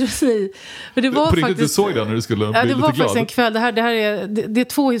ödesironi. Men det var på riktigt, faktiskt, du såg den när du skulle bli det lite var glad. faktiskt en kväll. Det är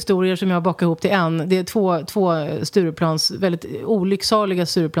två historier som jag bakar ihop till en. Det är två Stureplans, väldigt olycksaliga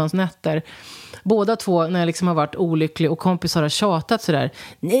Stureplansnätter. Båda två när jag liksom har varit olycklig och kompisar har tjatat sådär: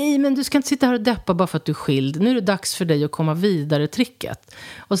 nej, men du ska inte sitta här och deppa bara för att du är skild. Nu är det dags för dig att komma vidare tricket.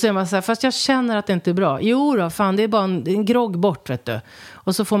 Och så är man så här: fast jag känner att det inte är bra. Jo då, fan, det är bara en grogg bort, vet du.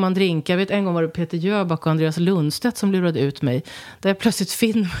 Och så får man drinka. Jag vet, en gång var det Peter Jöback och Andreas Lundstedt som lurade ut mig. Där jag plötsligt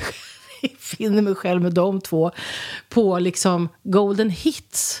finner mig själv med de två på liksom Golden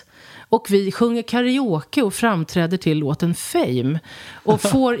Hits. Och vi sjunger karaoke och framträder till låten Fame. Och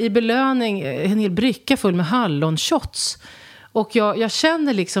får i belöning en hel bricka full med hallonshots. Och jag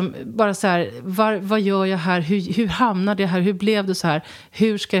känner liksom bara så här: vad gör jag här? Hur hamnade jag här? Hur blev det så här?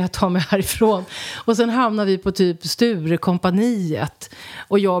 Hur ska jag ta mig härifrån? Och sen hamnar vi på typ Sturekompaniet.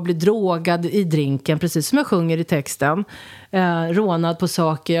 Och jag blir drogad i drinken, precis som jag sjunger i texten. Rånad på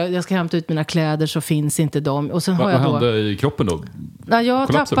saker. Jag ska hämta ut mina kläder, så finns inte de. Och sen har Vad hände i kroppen då?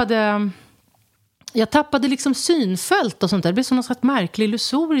 Jag tappade liksom synfält och sånt där. Det blev som någon slags märklig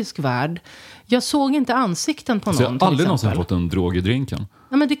illusorisk värld. Jag såg inte ansikten på någon. Jag har aldrig någonsin fått en drog i drinken.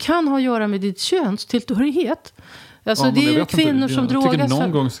 Ja, men det kan ha att göra med ditt könstillhörighet. Alltså, ja, det är ju kvinnor som drogas. Jag tycker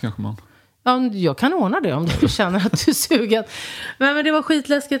någon gång så kanske man... Ja, jag kan ordna det om du känner att du är sugen. Men det var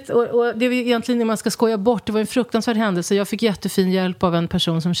skitläskigt. Och det var egentligen, när man ska skoja bort, det var en fruktansvärd händelse. Jag fick jättefin hjälp av en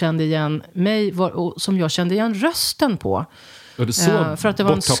person som kände igen mig och som jag kände igen rösten på. Ja, det så för att det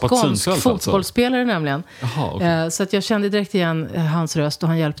var en borttappat skånsk synfält, fotbollsspelare nämligen. Jaha, okej. Så att jag kände direkt igen hans röst och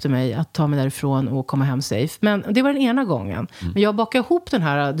han hjälpte mig att ta mig därifrån och komma hem safe. Men det var den ena gången. Men jag bakade ihop den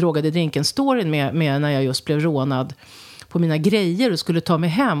här drogade drinken-storyn med när jag just blev rånad på mina grejer och skulle ta mig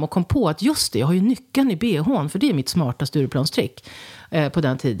hem och kom på att just det, jag har ju nyckeln i BH:n, för det är mitt smarta Stureplanstrick på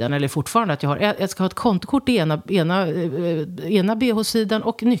den tiden, eller fortfarande, att jag ska ha ett kontokort i ena BH-sidan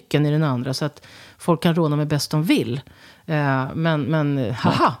och nyckeln i den andra, så att folk kan råna mig bäst de vill. Men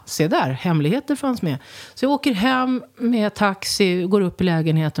haha, se där, hemligheter fanns med. Så jag åker hem med taxi, går upp i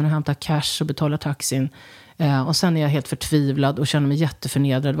lägenheten och hämtar cash och betalar taxin. Och sen är jag helt förtvivlad och känner mig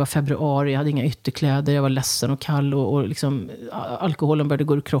jätteförnedrad. Det var februari, jag hade inga ytterkläder, jag var ledsen och kall och liksom, alkoholen började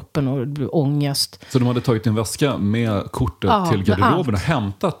gå ur kroppen och det blev ångest. Så de hade tagit din väska med kortet till garderoben och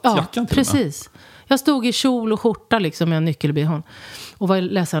hämtat jackan till precis. Jag stod i kjol och skjorta liksom, med en nyckel i BH:n och var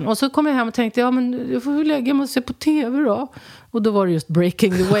ledsen. Och så kom jag hem och tänkte, ja men jag får väl lägga mig och se på tv då. Och då var det just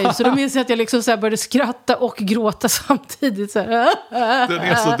Breaking the Waves. Så då minns jag att jag liksom så här började skratta och gråta samtidigt. Så här. Den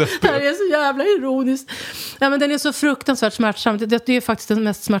är så deppig. Det här är så jävla ironiskt. Ja, men den är så fruktansvärt smärtsam. Det är faktiskt den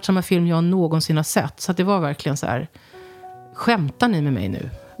mest smärtsamma film jag någonsin har sett. Så att det var verkligen så här, skämtar ni med mig nu?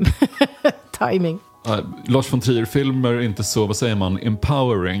 Timing. Lars von Trier-filmer är inte så, vad säger man,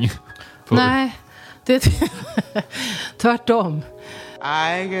 empowering. Nej, det tvärtom.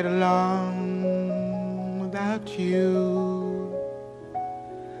 I get along without you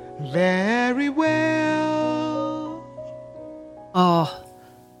very well. Ja,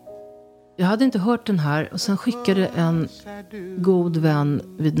 jag hade inte hört den här. Och sen skickade en god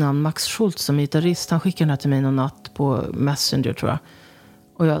vän vid namn Max Schultz som är gitarrist. Han skickade den här till mig någon natt på Messenger, tror jag.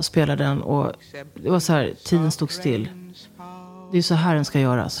 Och jag spelade den och det var så här, tiden stod still. Det är så här den ska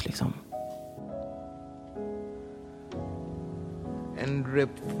göras liksom. And drip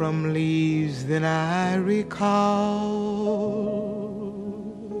from leaves that I recall.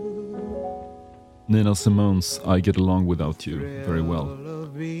 Nina Simone's I Get Along Without You very well. Of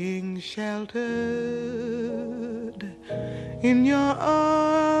being sheltered in your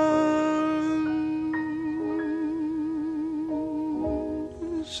arms.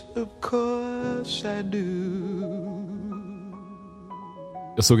 Of course I do.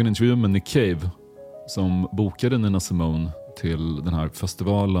 Jag såg en intervju med Nick Cave som bokade Nina Simone till den här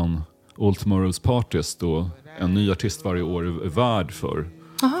festivalen All Tomorrow's Parties, då en ny artist varje år är värd för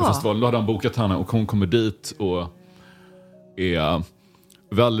festivalen. Då hade han bokat henne och hon kommer dit och är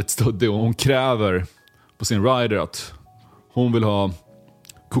väldigt stöddig och hon kräver på sin rider att hon vill ha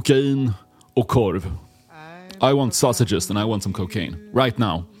kokain och korv. I want sausages and I want some cocaine right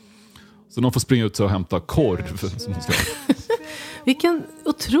now. Så de får springa ut och hämta korv som hon ska. Vilken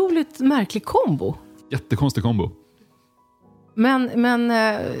otroligt märklig kombo. Jättekonstig kombo. Men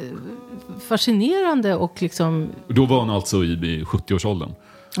fascinerande och liksom... Då var hon alltså i 70-årsåldern.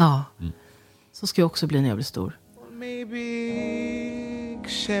 Ja, så ska jag också bli när jag blir stor. Maybe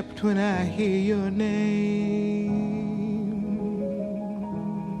except when I hear your name.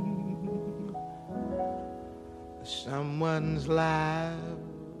 Someone's life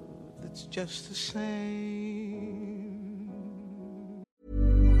that's just the same.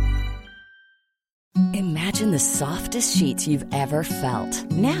 Imagine the softest sheets you've ever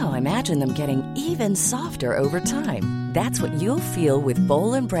felt. Now imagine them getting even softer over time. That's what you'll feel with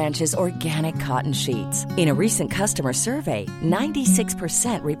Boll & Branch's organic cotton sheets. In a recent customer survey,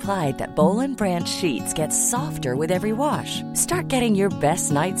 96% replied that Boll & Branch sheets get softer with every wash. Start getting your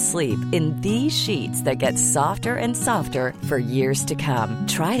best night's sleep in these sheets that get softer and softer for years to come.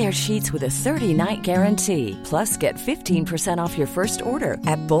 Try their sheets with a 30-night guarantee. Plus, get 15% off your first order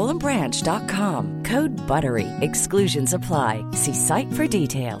at bollandbranch.com. Code BUTTERY. Exclusions apply. See site for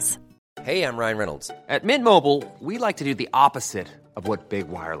details. Hey, I'm Ryan Reynolds. At Mint Mobile, we like to do the opposite of what Big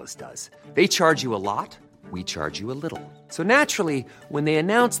Wireless does. They charge you a lot, we charge you a little. So naturally, when they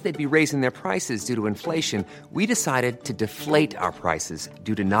announced they'd be raising their prices due to inflation, we decided to deflate our prices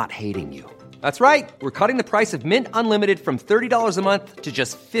due to not hating you. That's right. We're cutting the price of Mint Unlimited from $30 a month to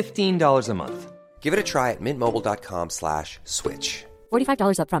just $15 a month. Give it a try at mintmobile.com/switch.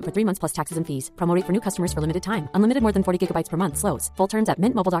 $45 up front for 3 months plus taxes and fees. Promo rate for new customers for limited time. Unlimited more than 40 gigabytes per month. Slows full terms at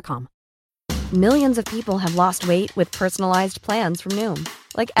mintmobile.com. Millions of people have lost weight with personalized plans from Noom.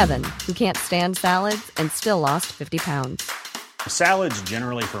 Like Evan, who can't stand salads and still lost 50 pounds. Salads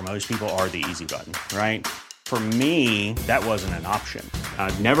generally for most people are the easy button, right? For me, that wasn't an option.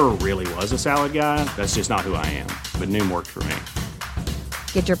 I never really was a salad guy. That's just not who I am. But Noom worked for me.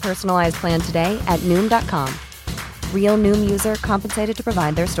 Get your personalized plan today at Noom.com. Real Noom user compensated to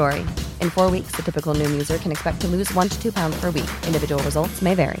provide their story. In 4 weeks, the typical Noom user can expect to lose 1 to 2 pounds per week. Individual results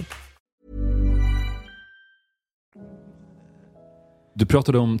may vary. Du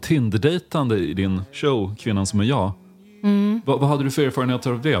pratade om Tinder-dejtande i din show, Kvinnan som är jag. Vad hade du för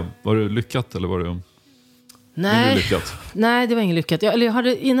erfarenheter av det? Var det lyckat eller var det Nej. lyckat? Nej, det var inget lyckat. Jag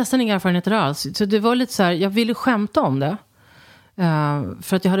hade nästan inga erfarenheter alls. Så det var lite så här, jag ville skämta om det.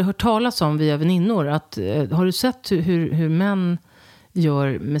 För att jag hade hört talas om via väninnor att har du sett hur män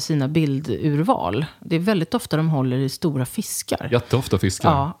gör med sina bildurval? Det är väldigt ofta de håller i stora fiskar. Jätteofta fiskar.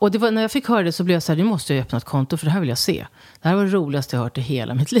 Ja, och det var, när jag fick höra det så blev jag så här, nu måste jag öppna ett konto för det här vill jag se. Det här var det roligaste jag hört i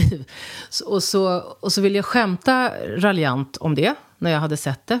hela mitt liv. Och så ville jag skämta raljant om det när jag hade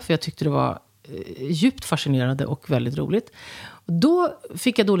sett det. För jag tyckte det var djupt fascinerande och väldigt roligt. Och då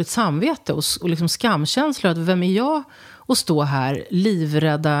fick jag dåligt samvete och liksom skamkänsla. Att vem är jag att stå här,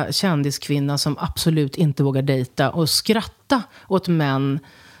 livrädda kändiskvinna som absolut inte vågar dejta och skratta åt män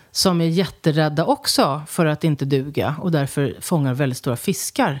som är jätterädda också för att inte duga och därför fångar väldigt stora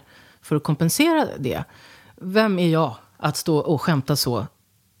fiskar för att kompensera det. Vem är jag att stå och skämta så?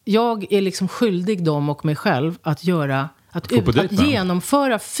 Jag är liksom skyldig dem och mig själv att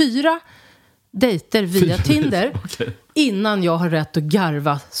genomföra 4 dejter via Tinder okay. Innan jag har rätt att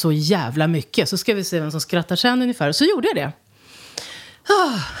garva så jävla mycket. Så ska vi se vem som skrattar sen ungefär. Så gjorde jag det.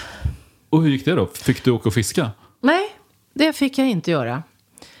 Och hur gick det då? Fick du åka och fiska? Nej, det fick jag inte göra.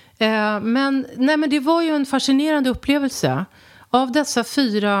 Men det var ju en fascinerande upplevelse. Av dessa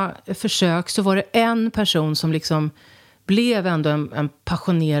 4 försök så var det en person som liksom blev ändå en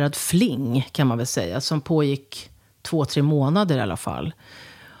passionerad fling, kan man väl säga. Som pågick 2-3 månader i alla fall.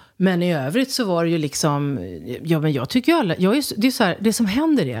 Men i övrigt så var det ju liksom, ja men jag tycker ju alla, det är så här, det som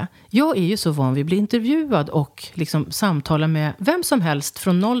händer är, jag är ju så van vid att bli intervjuad och liksom samtala med vem som helst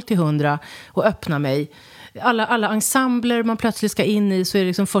från 0 till 100 och öppna mig. Alla ensembler man plötsligt ska in i, så är det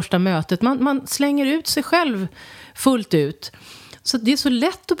liksom första mötet. Man slänger ut sig själv fullt ut. Så det är så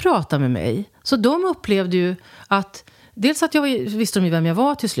lätt att prata med mig. Så de upplevde ju att dels att jag visste de vem jag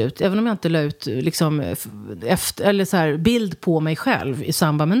var till slut, även om jag inte la ut liksom eller så här, bild på mig själv i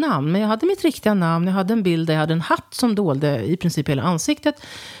samband med namn. Men jag hade mitt riktiga namn, jag hade en bild där jag hade en hatt som dolde i princip hela ansiktet.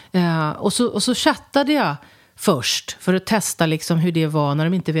 Och så chattade jag först för att testa liksom hur det var när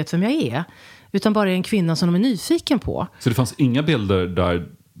de inte vet vem jag är. Utan bara är en kvinna som de är nyfiken på. Så det fanns inga bilder där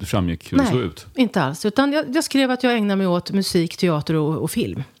det framgick hur det såg ut? Nej, inte alls. Utan jag skrev att jag ägnar mig åt musik, teater och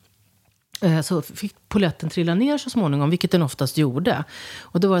film. Så fick poletten trilla ner så småningom, vilket den oftast gjorde.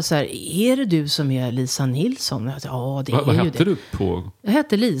 Och då var det så här, är det du som är Lisa Nilsson? Ja, det är vad ju hette det. Du på? Jag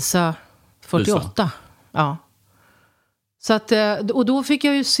hette Lisa 48. Ja. Så att, och då fick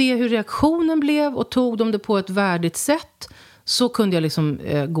jag ju se hur reaktionen blev, och tog de det på ett värdigt sätt, så kunde jag liksom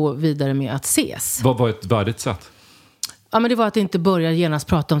gå vidare med att ses. Vad var ett värdigt sätt? Ja, men det var att inte börja genast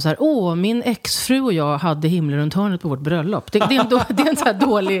prata om så här, min exfru och jag hade himlen runt hörnet på vårt bröllop. Det är en så här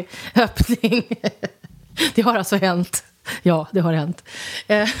dålig öppning. Det har alltså hänt. Ja, det har hänt.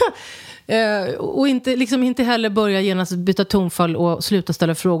 Och inte heller börja genast byta tonfall och sluta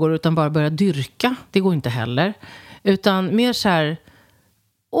ställa frågor, utan bara börja dyrka. Det går inte heller. Utan mer så här,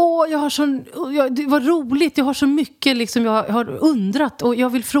 det var roligt, jag har så mycket liksom, jag har undrat och jag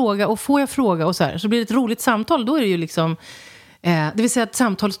vill fråga, och får jag fråga och så här, så blir det ett roligt samtal. Då är det ju liksom det vill säga att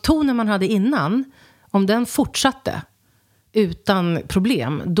samtalstonen man hade innan, om den fortsatte utan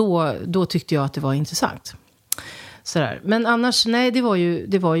problem, då tyckte jag att det var intressant. Så där. Men annars, nej,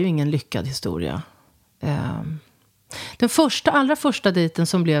 det var ju ingen lyckad historia. Den allra första dejten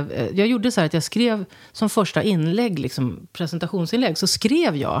som blev, jag gjorde så här att jag skrev som första inlägg, liksom presentationsinlägg, så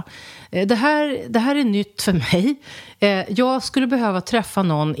skrev jag, det här är nytt för mig. Jag skulle behöva träffa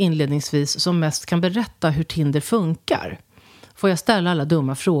någon inledningsvis som mest kan berätta hur Tinder funkar. Får jag ställa alla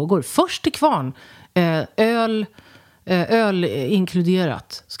dumma frågor? Först till kvarn, öl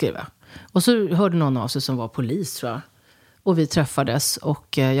inkluderat, skrev jag. Och så hörde någon av sig som var polis, tror jag. Och vi träffades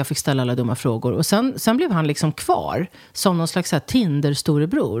och jag fick ställa alla dumma frågor. Och sen blev han liksom kvar som någon slags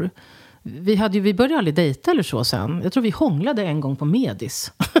Tinder-storebror. Vi började aldrig dejta eller så sen. Jag tror vi hånglade en gång på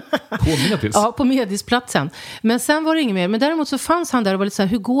Medis. På Medis? Ja, på Medisplatsen. Men sen var det inget mer. Men däremot så fanns han där och var lite så här,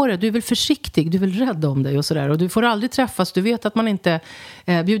 hur går det? Du är väl försiktig, du är väl rädd om dig och sådär. Och du får aldrig träffas, du vet att man inte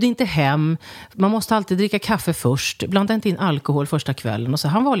bjuder inte hem. Man måste alltid dricka kaffe först. Blanda inte in alkohol första kvällen. Och så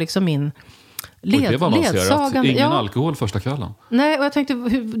han var liksom min ledsagande. Ingen alkohol första kvällen. Nej, och jag tänkte,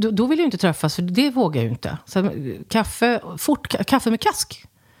 då vill jag ju inte träffas, för det vågar jag ju inte. Så kaffe med kask.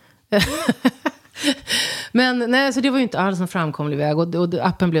 Men nej, så det var ju inte alls en framkomlig väg, och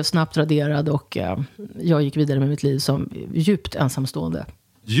appen blev snabbt raderad, och jag gick vidare med mitt liv som djupt ensamstående.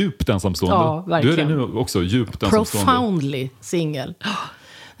 Djupt ensamstående? Ja, verkligen. Du är det nu också, djupt ensamstående. Profoundly single.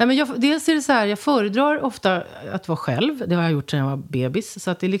 Nej, men dels är det så här, jag föredrar ofta att vara själv. Det har jag gjort sedan jag var bebis,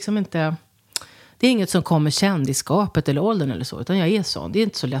 så att det är liksom inte... Det är inget som kommer kändisskapet eller åldern eller så, utan jag är sån. Det är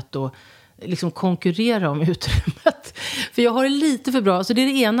inte så lätt att liksom konkurrera om utrymmet. För jag har det lite för bra. Så det är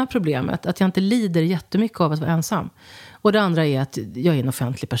det ena problemet, att jag inte lider jättemycket av att vara ensam. Och det andra är att jag är en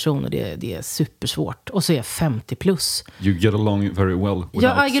offentlig person och det är supersvårt. Och så är jag 50 plus. You get along very well.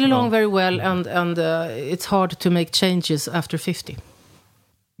 Ja, I get along very well and it's hard to make changes after 50.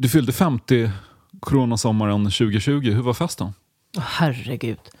 Du fyllde 50 coronasommaren 2020. Hur var festen?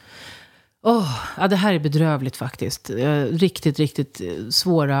 Herregud. Ja, det här är bedrövligt faktiskt. Riktigt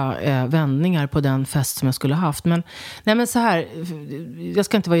svåra vändningar på den fest som jag skulle ha haft. Men så här, jag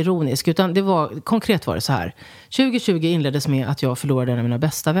ska inte vara ironisk, utan konkret var det så här. 2020 inleddes med att jag förlorade en av mina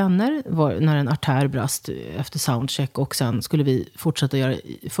bästa vänner när en artär brast efter soundcheck, och sen skulle vi fortsätta göra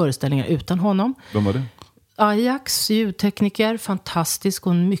föreställningar utan honom. Vem var det? Ajax, ljudtekniker, fantastisk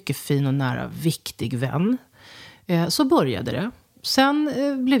och en mycket fin och nära viktig vän. Så började det. Sen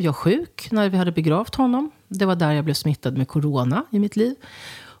blev jag sjuk när vi hade begravt honom. Det var där jag blev smittad med corona i mitt liv.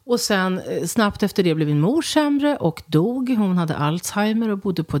 Och sen snabbt efter det blev min mor sämre och dog. Hon hade Alzheimer och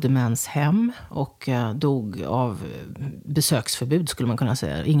bodde på demenshem. Och dog av besöksförbud, skulle man kunna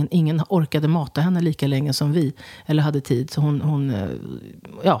säga. Ingen orkade mata henne lika länge som vi. Eller hade tid. Så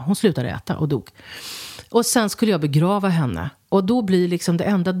hon slutade äta och dog. Och sen skulle jag begrava henne. Och då blir liksom det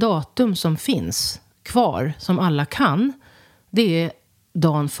enda datum som finns kvar, som alla kan, det är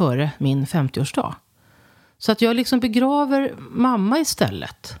dagen före min 50-årsdag. Så att jag liksom begraver mamma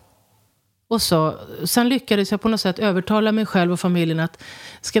istället. Och sen lyckades jag på något sätt övertala mig själv och familjen att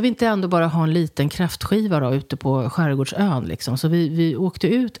ska vi inte ändå bara ha en liten kräftskiva då, ute på Skärgårdsön liksom. Så vi åkte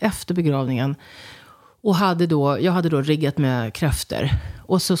ut efter begravningen och jag hade då riggat med kräfter.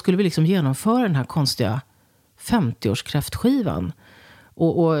 Och så skulle vi liksom genomföra den här konstiga 50-års kräftskivan.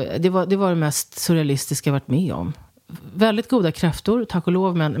 Och det var det mest surrealistiska jag varit med om. Väldigt goda kräftor, tack och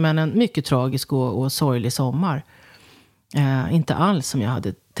lov, men en mycket tragisk och sorglig sommar. Inte alls som jag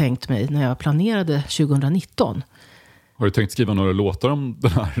hade tänkt mig när jag planerade 2019. Har du tänkt skriva några låtar om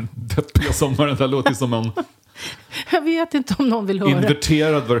den här deppiga sommaren? Det låter som en jag vet inte om någon vill höra.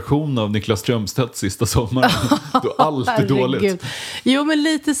 Inverterad version av Niklas Strömstedts sista sommaren. Då allt är dåligt. Jo, men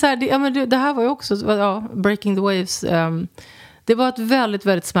lite så här, det här var ju också Breaking the Waves. Det var ett väldigt,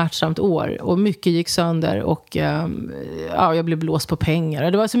 väldigt smärtsamt år. Och mycket gick sönder. Och jag blev blåst på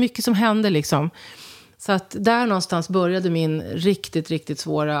pengar. Det var så mycket som hände liksom. Så att där någonstans började min riktigt, riktigt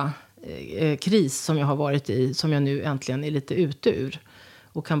svåra kris som jag har varit i. Som jag nu äntligen är lite ute ur.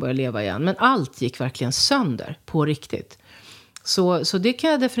 Och kan börja leva igen. Men allt gick verkligen sönder på riktigt. Så det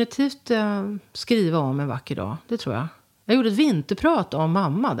kan jag definitivt skriva om en vacker dag. Det tror jag. Jag gjorde ett vinterprat om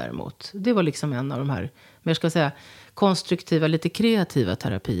mamma däremot. Det var liksom en av de här, mer ska jag säga, konstruktiva, lite kreativa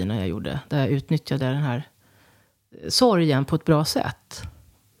terapierna jag gjorde. Där jag utnyttjade den här sorgen på ett bra sätt.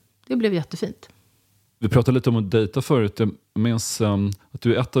 Det blev jättefint. Vi pratade lite om att dejta förut. Jag minns att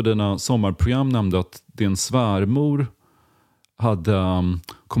du i ett av dina sommarprogram nämnde att din svärmor hade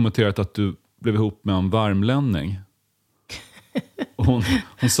kommenterat att du blev ihop med en värmlänning. Och hon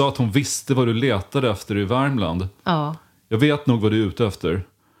sa att hon visste vad du letade efter i Värmland. Ja. Jag vet nog vad du är ute efter.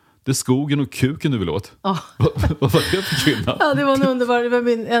 Det är skogen och kuken du vill åt. Ja. Vad var det för kvinna? Ja, det var en underbar. Det var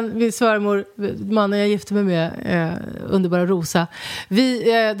min svärmor, mannen jag gifte mig med, underbara Rosa.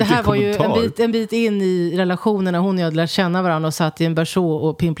 Det här var ju en bit in i relationerna. Hon och jag lärde känna varandra och satt i en berså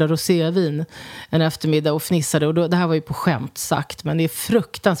och pimplade rosévin en eftermiddag och fnissade. Och det här var ju på skämt sagt, men det är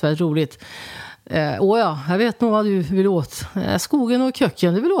fruktansvärt roligt. Jag vet nog vad du vill åt. Skogen och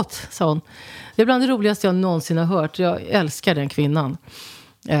köken du vill åt, sa hon. Det är bland det roligaste jag någonsin har hört. Jag älskar den kvinnan.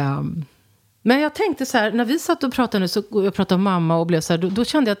 Men jag tänkte så här, när vi satt och pratade så jag pratade om mamma och blev så här, då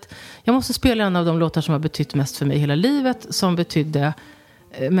kände jag att jag måste spela en av de låtar som har betytt mest för mig i hela livet, som betydde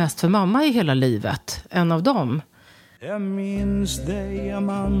mest för mamma i hela livet. En av dem. Jag minns dig,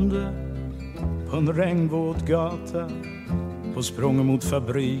 Amanda, på en regnvåt gata, på sprången mot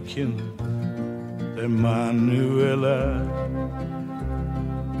fabriken där Manuel är.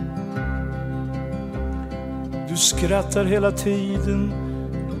 Du skrattar hela tiden,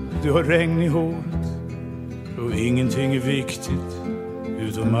 du har regn i håret och ingenting är viktigt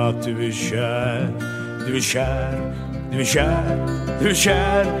utom att du är kär. Du är kär, du är kär, du är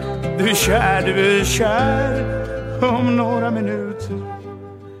kär, du är kär, du är kär. Om några minuter.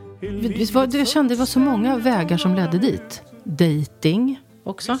 Jag kände det var så många vägar som ledde dit. Dating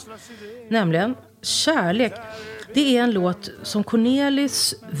också. Nämligen kärlek. Det är en låt som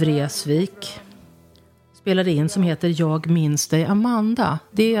Cornelis Vreeswijk spelade in som heter Jag minns dig Amanda.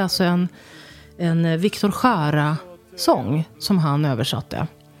 Det är alltså en Victor Jara-sång som han översatte.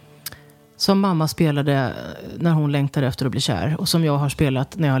 som mamma spelade när hon längtade efter att bli kär. Och som jag har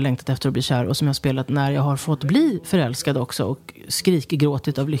spelat när jag har längtat efter att bli kär. Och som jag har spelat när jag har fått bli förälskad också. Och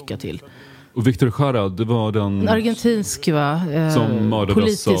skrikgråtit av lycka till. Och Victor Jara, det var den... En argentinsk, va? Som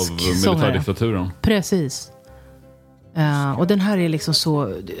mördades av militärdiktaturen. Precis. Och den här är liksom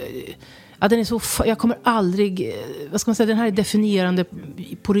så... Ja, den är så... Jag kommer aldrig... Vad ska man säga? Den här är definierande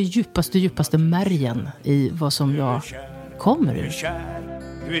på det djupaste märgen i vad som jag kommer ur.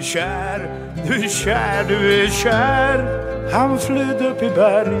 Du är kär, du är kär, du är kär. Han flydde upp i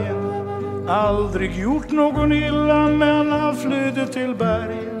bergen. Aldrig gjort någon illa, men han flydde till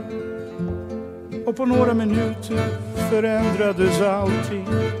bergen. Och på några minuter förändrades allting.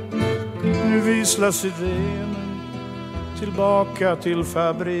 Nu visslas idén tillbaka till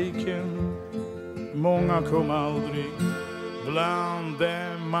fabriken. Många kom aldrig bland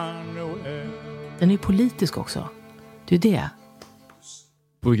Emanuel. Den är politisk också. Det är det.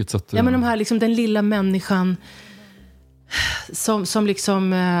 På vilket sätt? Ja, men de här liksom, den lilla människan som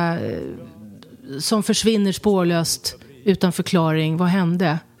liksom som försvinner spårlöst utan förklaring. Vad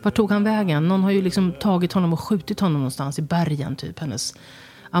hände? Var tog han vägen? Någon har ju liksom tagit honom och skjutit honom någonstans i bergen, typ. Hennes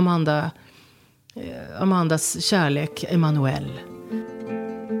Amandas kärlek, Emanuel.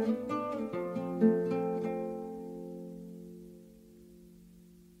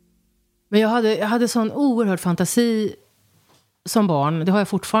 Men jag hade sån oerhörd fantasi som barn. Det har jag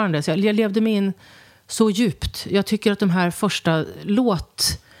fortfarande. Så jag levde mig in så djupt. Jag tycker att de här första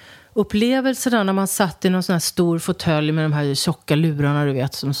låtupplevelserna när man satt i någon sån här stor fåtölj med de här tjocka lurarna, du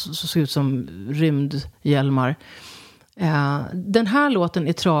vet, som såg ut som rymdhjälmar. Den här låten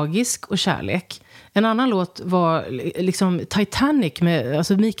är tragisk och kärlek. En annan låt var liksom Titanic med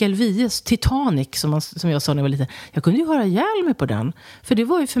alltså Mikael Wiehes Titanic som jag sa när jag var liten. Jag kunde ju höra ihjäl mig på den. För det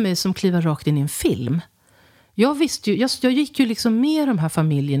var ju för mig som kliva rakt in i en film. Jag visste ju, jag gick ju liksom med de här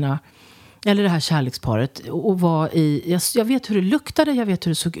familjerna eller det här kärleksparet och var i, jag vet hur det luktade, jag vet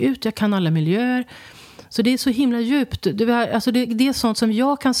hur det såg ut, jag kan alla miljöer. Så det är så himla djupt. Det är sånt som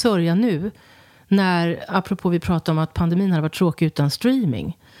jag kan sörja nu när, apropå vi pratar om att pandemin hade varit tråkig utan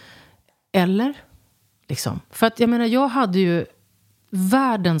streaming. Eller liksom. För att jag menar, jag hade ju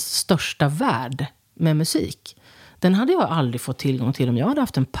världens största värld med musik. Den hade jag aldrig fått tillgång till om jag hade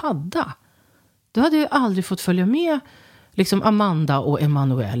haft en padda. Då hade jag aldrig fått följa med liksom Amanda och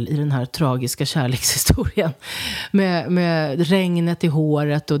Emanuel i den här tragiska kärlekshistorien. Med regnet i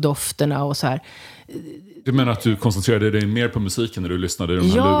håret och dofterna och så här. Du menar att du koncentrerade dig mer på musiken när du lyssnade i de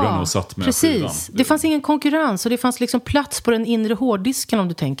här lurarna och satt med skivan? Precis. Det fanns ingen konkurrens och det fanns liksom plats på den inre hårddisken, om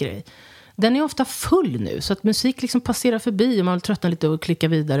du tänker dig. Den är ofta full nu, så att musik liksom passerar förbi och man tröttnar lite och klickar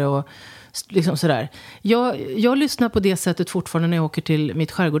vidare och liksom sådär. Jag lyssnar på det sättet fortfarande när jag åker till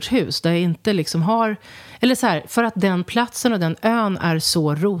mitt skärgårdshus, där jag inte liksom har, eller så här, för att den platsen och den ön är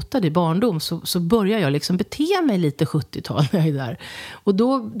så rotad i barndom, så börjar jag liksom bete mig lite 70-tal när jag är där. Och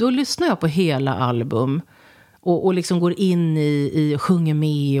då lyssnar jag på hela album och liksom går in i sjunger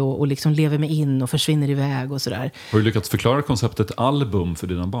med och liksom lever mig in och försvinner iväg och sådär. Har du lyckats förklara konceptet album för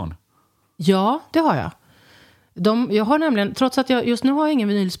dina barn? Ja, det har jag. Jag har nämligen, trots att jag just nu har ingen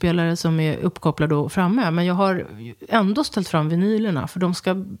vinylspelare som är uppkopplad och framme, men jag har ändå ställt fram vinylerna, för de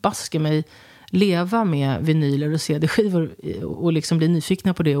ska baska mig leva med vinyler och CD-skivor och liksom bli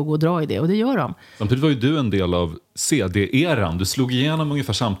nyfikna på det och gå och dra i det, och det gör de. Samtidigt var ju du en del av CD-eran. Du slog igenom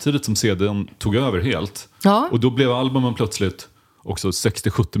ungefär samtidigt som CD:n tog över helt. Ja. Och då blev albumen plötsligt också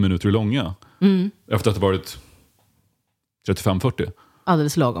 60-70 minuter långa. Mm. Efter att det varit 35-40.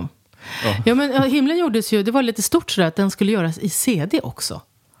 Alldeles lagom. Ja, men himlen gjordes ju, det var lite stort sådär att den skulle göras i CD också.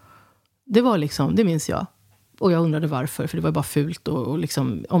 Det var liksom, det minns jag. Och jag undrade varför, för det var bara fult och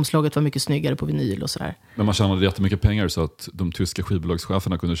liksom, omslaget var mycket snyggare på vinyl och sådär. Men man tjänade jättemycket pengar så att de tyska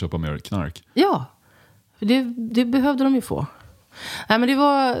skivbolagscheferna kunde köpa mer knark. Ja, det behövde de ju få. Nej, men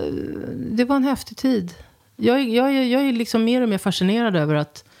det var en häftig tid. Jag är liksom mer och mer fascinerad över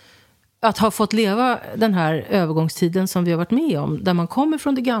att ha fått leva den här övergångstiden som vi har varit med om. Där man kommer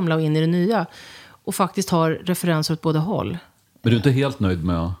från det gamla och in i det nya. Och faktiskt har referenser åt båda håll. Men du är inte helt nöjd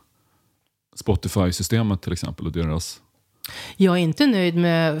med Spotify-systemet till exempel och deras... Jag är inte nöjd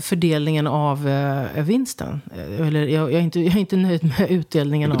med fördelningen av vinsten. Eller jag är inte nöjd med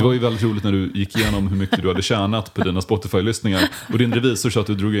utdelningen. Det var ju väldigt roligt när du gick igenom hur mycket du hade tjänat på dina Spotify-lyssningar. Och din revisor sa att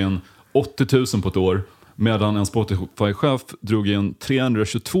du drog in 80 000 på ett år. Medan en Spotify-chef drog in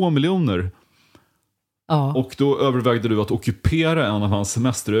 322 miljoner. Ja. Och då övervägde du att ockupera en av hans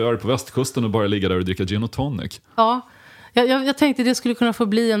semesteröar på västkusten och bara ligga där och dricka gin och tonic. Ja, jag tänkte det skulle kunna få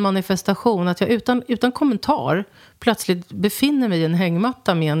bli en manifestation. Att jag utan kommentar plötsligt befinner mig i en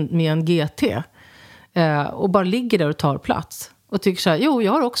hängmatta med en GT. Och bara ligger där och tar plats. Och tycker så här, jo,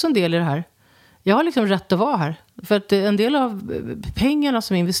 jag har också en del i det här. jag har liksom rätt att vara här. För att en del av pengarna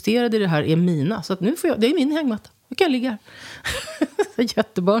som är investerade i det här är mina. Så att nu får jag, det är min hängmatta. Jag kan ligga här.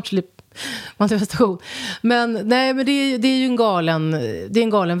 Jättebarnslig manifestation. Men nej, men det är ju en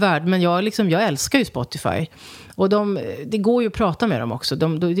galen värld. Men jag älskar ju Spotify. Och det går ju att prata med dem också.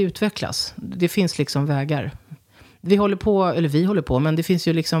 Det utvecklas. Det finns liksom vägar. Vi håller på, men det finns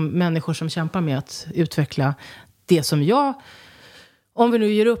ju liksom människor som kämpar med att utveckla det som om vi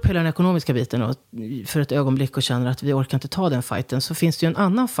nu ger upp hela den ekonomiska biten och för ett ögonblick och känner att vi orkar inte ta den fighten, så finns det ju en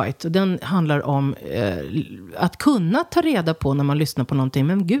annan fight. Och den handlar om att kunna ta reda på när man lyssnar på någonting.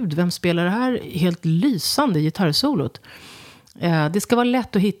 Men gud, vem spelar det här helt lysande gitarrsolot? Det ska vara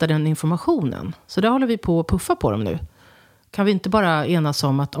lätt att hitta den informationen. Så där håller vi på att puffa på dem nu. Kan vi inte bara enas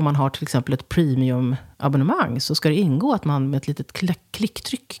om att om man har till exempel ett premium-abonnemang så ska det ingå att man med ett litet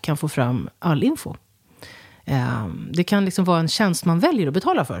klicktryck kan få fram all info. Det kan liksom vara en tjänst man väljer att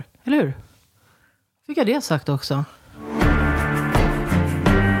betala för, eller hur? Fick jag det sagt också?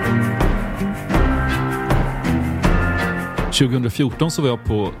 –2014 så var jag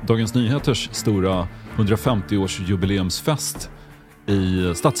på Dagens Nyheters stora 150-års-jubileumsfest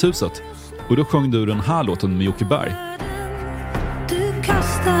i Stadshuset. Och då sjöng du den här låten med Jocke Berg. Du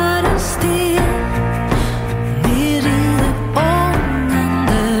kastar en sten ner i det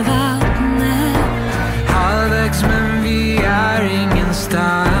ångande vattnet. Halvvägs men vi är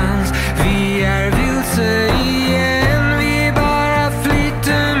ingenstans. Vi är vilse igen. Vi bara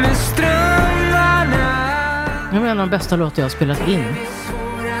flyter med strömmarna. Jag menar de bästa låtar jag har spelat in.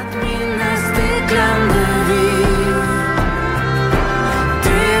 Svår att minnas, det glömde vi.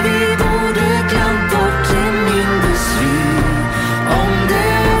 Det vi borde glömt bort är mindre svin. Om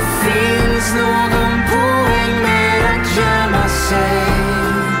det finns någon poäng med att gömma sig,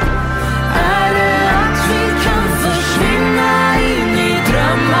 är det att vi kan försvinna in i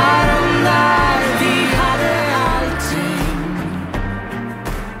drömmar om när vi hade allting.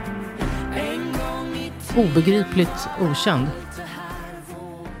 En gång i Obegripligt okänd.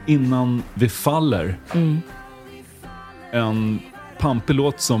 Innan vi faller. En pampig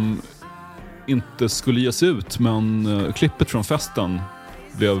låt som inte skulle ges ut, men klippet från festen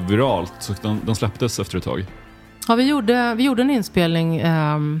blev viralt, så den släpptes efter ett tag. Ja, vi gjorde en inspelning.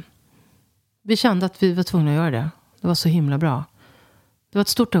 Vi kände att vi var tvungna att göra det. Det var så himla bra. Det var ett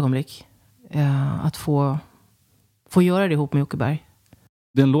stort ögonblick att få göra det ihop med Jocke Berg.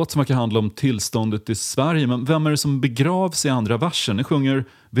 Det är en låt som verkar handla om tillståndet i Sverige, men vem är det som begravs i andra versen? Ni sjunger: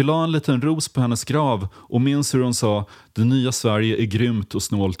 vi la en liten ros på hennes grav och minns hur hon sa: det nya Sverige är grymt och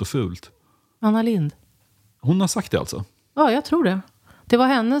snålt och fult. Anna Lind. Hon har sagt det alltså? Ja, jag tror det. Det var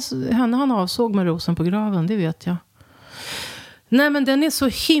henne han avsåg med rosen på graven, det vet jag. Nej, men den är så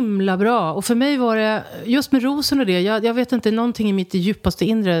himla bra. Och för mig var det, just med rosen och det, jag vet inte, någonting i mitt djupaste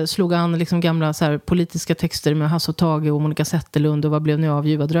inre slog an liksom gamla så här politiska texter med Hasse och Tage och Monica Zetterlund och vad blev ni av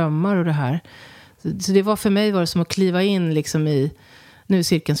ljuva drömmar och det här. Så det var för mig var det som att kliva in liksom i, nu är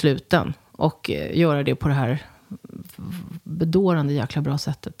cirkeln sluten, och göra det på det här bedårande jäkla bra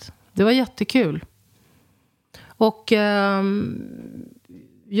sättet. Det var jättekul. Och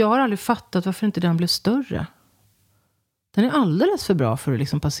jag har aldrig fattat varför inte den blev större. Den är alldeles för bra för att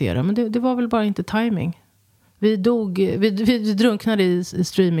liksom passera. Men det var väl bara inte timing. Vi drunknade i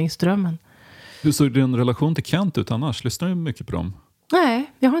streamingströmmen. Hur såg din relation till Kent ut annars? Lyssnar du mycket på dem?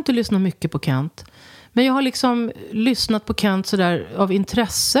 Nej, jag har inte lyssnat mycket på Kent. Men jag har liksom lyssnat på Kent sådär av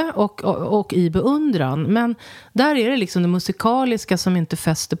intresse och i beundran. Men där är det liksom det musikaliska som inte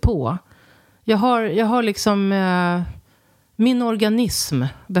fäster på. Jag har liksom... min organism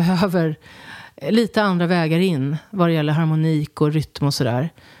behöver lite andra vägar in vad det gäller harmonik och rytm och sådär.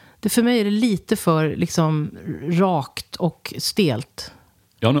 För mig är det lite för liksom rakt och stelt.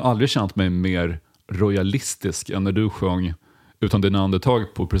 Jag har nog aldrig känt mig mer royalistisk än när du sjöng utan dina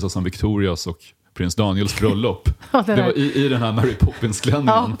andetag på prinsessan Victorias och prins Daniels bröllop. Ja, det var i den här Mary Poppins-klänningen.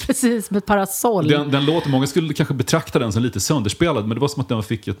 Ja, precis, med ett parasoll. Den låter, många skulle kanske betrakta den som lite sönderspelad, men det var som att den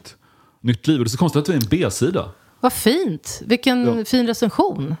fick ett nytt liv. Och det är så konstigt att det är en B-sida. Vad fint. Vilken fin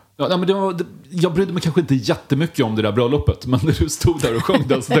recension. Ja, men jag brydde mig kanske inte jättemycket om det där bröllopet, men när du stod där och sjöng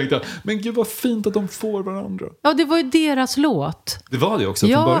den så tänkte jag, men gud vad fint att de får varandra. Ja, det var ju deras låt. Det var det också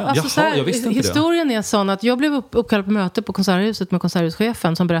från början. Alltså, Jaha, jag visste inte historien det. Är sån att jag blev uppkallad på möte på konserthuset med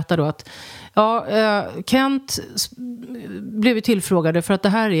konserthuschefen som berättade då att Kent blev ju tillfrågade för att det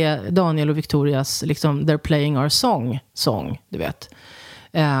här är Daniel och Victorias liksom, they're playing our song, du vet.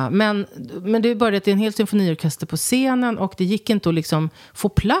 Men det är bara det att det är en hel symfoniorkester på scenen och det gick inte att liksom få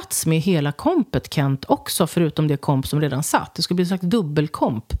plats med hela kompet Kent också, förutom det komp som redan satt. Det skulle bli en slags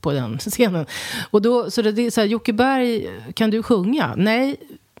dubbelkomp på den scenen. Och då, så det är så här, Jocke Berg, kan du sjunga? Nej,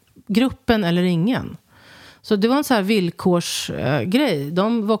 gruppen eller ingen. Så det var en så här villkorsgrej.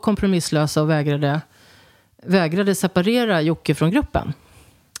 De var kompromisslösa och vägrade separera Jocke från gruppen.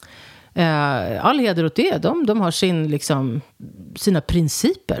 All heder åt det. De har sina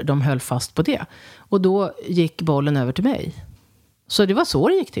principer. De höll fast på det. Och då gick bollen över till mig. Så det var så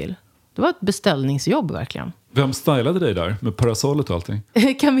det gick till. Det var ett beställningsjobb verkligen. Vem stylade dig där med parasollet och allting?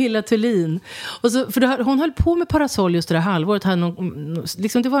 Camilla Thulin. Och så, för hon höll på med parasoll just det där halvåret.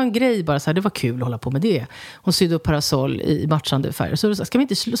 Det var en grej bara så här, det var kul att hålla på med det. Hon sydde upp parasoll i matchande färger. Så ska vi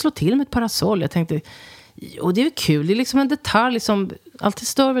inte slå till med ett parasoll? Jag tänkte, och det är kul. Det är liksom en detalj som alltid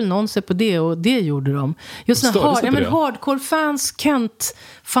stör väl någon sig på det. Och det gjorde de. Just hardcore-fans,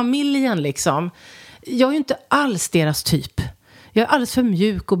 Kent-familjen liksom. Jag är ju inte alls deras typ. Jag är alldeles för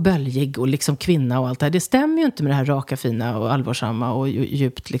mjuk och böljig och liksom kvinna och allt det här. Det stämmer ju inte med det här raka, fina och allvarsamma och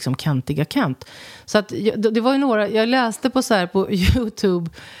djupt liksom kantiga Kent. Så att det var ju några, jag läste på YouTube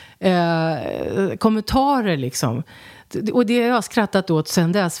kommentarer liksom. Och det har jag skrattat åt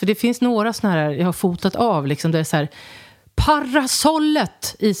sen dess. För det finns några såna här, jag har fotat av liksom, där det är så här,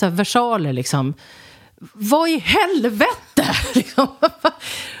 parasollet i så här versaler liksom. Vad i helvete? Liksom.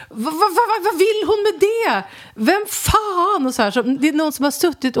 Vad vill hon med det? Vem fan? Och så här. Så det är någon som har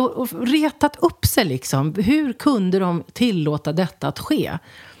suttit och retat upp sig liksom. Hur kunde de tillåta detta att ske?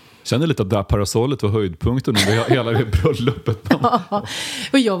 Känner lite att det här parasollet var höjdpunkten under hela det bröllopet. Ja.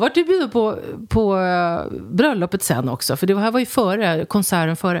 Och jag var ju bjuden på bröllopet sen också. För det här var ju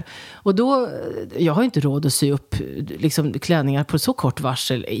konserten före. Och då, jag har ju inte råd att sy upp liksom, klänningar på så kort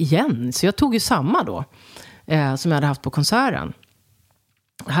varsel igen. Så jag tog ju samma då. Som jag hade haft på konserten.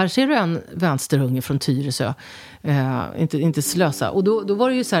 Här ser du en vänsterunge från Tyresö. Inte slösa. Och då var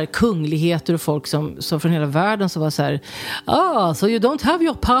det ju så här kungligheter och folk som från hela världen som var så här, so you don't have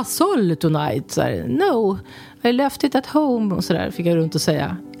your parasol tonight. Så här, no, I left it at home. Och så där fick jag runt och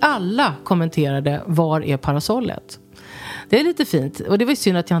säga. Alla kommenterade, var är parasollet? Det är lite fint. Och det var ju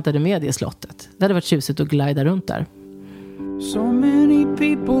synd att jag inte hade med det i slottet. Det hade varit tjusigt att glida runt där. So many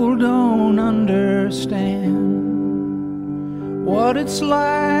people don't understand what it's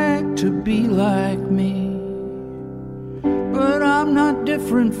like to be like me. But I'm not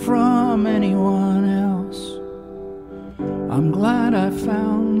different from anyone else. I'm glad I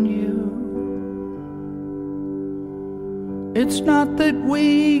found you. It's not that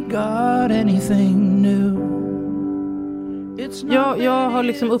we got anything new. Jag har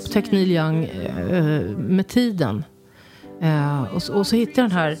liksom upptäckt Neil Young med tiden. Och så hittar jag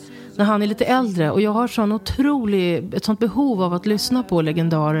den här när han är lite äldre. Och jag har ett sånt behov av att lyssna på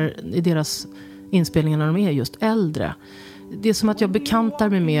legendarer i deras inspelningar när de är just äldre. Det är som att jag bekantar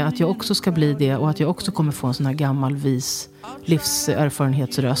mig med att jag också ska bli det. Och att jag också kommer få en sån här gammal vis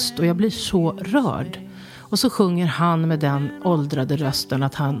livserfarenhetsröst. Och jag blir så rörd. Och så sjunger han med den åldrade rösten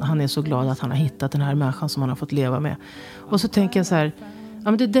att han är så glad att han har hittat den här människan som han har fått leva med. Och så tänker jag så här,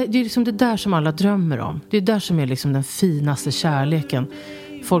 ja, men det är liksom det där som alla drömmer om. Det är där som är liksom den finaste kärleken.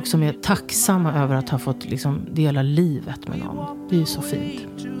 Folk som är tacksamma över att ha fått liksom dela livet med någon. Det är ju så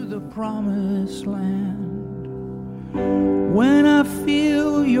fint. When I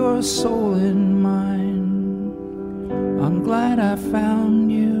feel your soul in mine, I'm glad I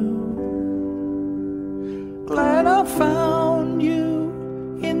found you. Glad I found you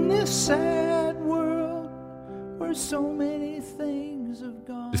in this sad world where so many things have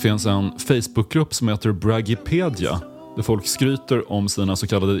gone. Det finns en Facebookgrupp som heter Braggipedia där folk skryter om sina så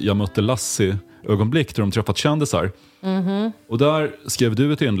kallade jag mötte Lassie-ögonblick där de träffat kändisar. Mm-hmm. Och där skrev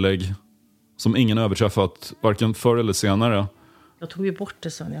du ett inlägg som ingen överträffat varken förr eller senare. Jag tog ju bort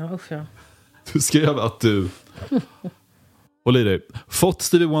det sen, ja. Du skrev att du håll i dig, fått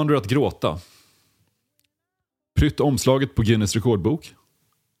Stevie Wonder att gråta. Prytt omslaget på Guinness rekordbok.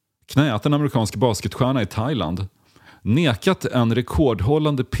 Knät en amerikansk basketstjärna i Thailand. Nekat en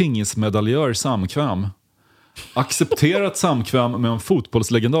rekordhållande pingismedaljör samkväm. Accepterat samkväm med en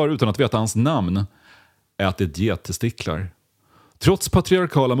fotbollslegendar utan att veta hans namn. Ätit getestiklar. Trots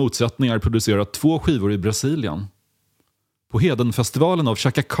patriarkala motsättningar producerat 2 skivor i Brasilien. På Hedenfestivalen av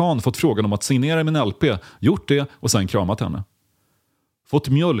Chaka Khan fått frågan om att signera min LP. Gjort det och sen kramat henne. Fått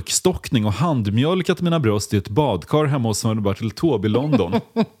mjölkstockning och handmjölkat mina bröst i ett badkar hemma hos Bertil Taube i London.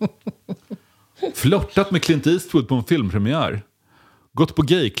 Flörtat med Clint Eastwood på en filmpremiär. Gått på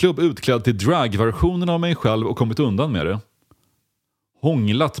gayklubb utklädd till dragversionen av mig själv och kommit undan med det.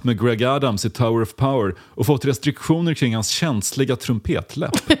 Hånglat med Greg Adams i Tower of Power och fått restriktioner kring hans känsliga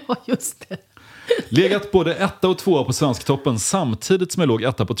trumpetläpp. Ja, just det. Legat både 1 och 2 på Svensktoppen samtidigt som jag låg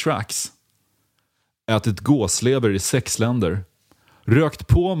 1 på Tracks. Ätit gåslever i 6 länder. Rökt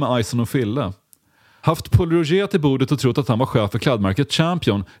på med Ison och Fille. Haft Paul Roger till bordet och trott att han var chef för klädmärket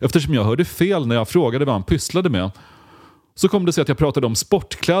Champion eftersom jag hörde fel när jag frågade vad han pysslade med. Så kom det sig att jag pratade om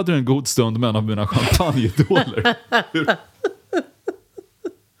sportkläder en god stund med en av mina champagneidoler.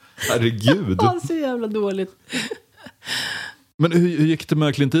 Herregud. Ja, så jävla dåligt. Men hur gick det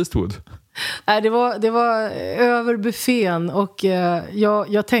med Clint Eastwood? Nej, det var över buffén och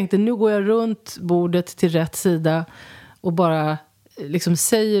jag tänkte nu går jag runt bordet till rätt sida och bara liksom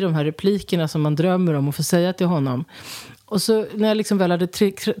säger de här replikerna som man drömmer om och får säga till honom. Och så när jag liksom väl hade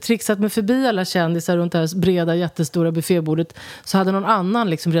trixat mig förbi alla kändisar runt det här breda jättestora buffébordet så hade någon annan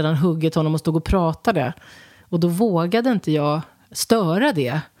liksom redan huggit honom och stod och pratade. Och då vågade inte jag störa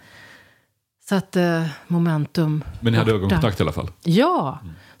det. Så att momentum. Men ni hade ögonkontakt i alla fall? Ja,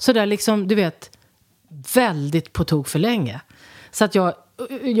 så där liksom, du vet, väldigt på tok för länge. Så att jag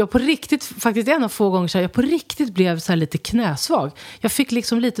på riktigt, faktiskt en av få gånger så jag på riktigt blev så här lite knäsvag. Jag fick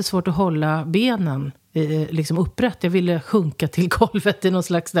liksom lite svårt att hålla benen liksom upprätt. Jag ville sjunka till golvet i någon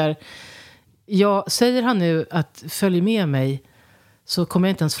slags där. Säger han nu att följ med mig så kommer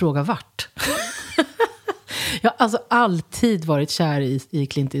jag inte ens fråga vart. Jag har alltså alltid varit kär i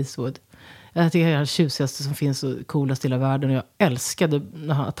Clint Eastwood. Jag tycker det är den tjusigaste som finns och coolast i hela världen. Och jag älskade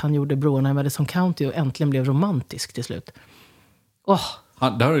att han gjorde Broarna i Madison County och äntligen blev romantisk till slut.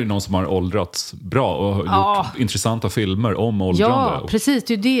 Där är ju någon som har åldrats bra och gjort intressanta filmer om åldrande. Ja, precis,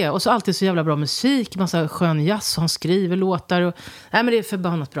 det är det. Och så alltid så jävla bra musik, massa skön jazz och han skriver låtar. Nej, men det är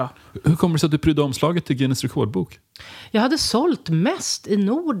förbannat bra. Hur kommer det sig att du prydde omslaget till Guinness rekordbok? Jag hade sålt mest i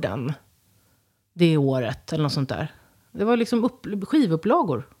Norden det året eller något sånt där. Det var liksom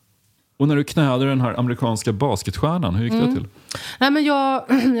skivupplagor. Och när du knäade den här amerikanska basketstjärnan, hur gick det till? Nej, men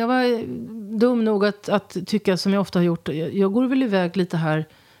jag var dum nog att tycka som jag ofta har gjort. Jag går väl iväg lite här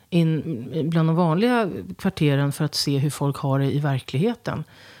in bland de vanliga kvarteren för att se hur folk har det i verkligheten.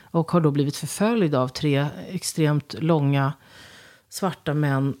 Och har då blivit förföljd av 3 extremt långa svarta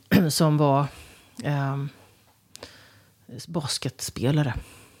män som var basketspelare.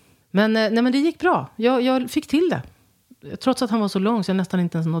 Men det gick bra. Jag fick till det. Trots att han var så lång så jag nästan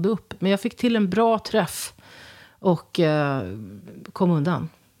inte ens nådde upp. Men jag fick till en bra träff och kom undan.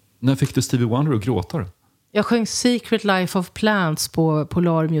 När fick du Stevie Wonder att gråta? Jag sjöng Secret Life of Plants på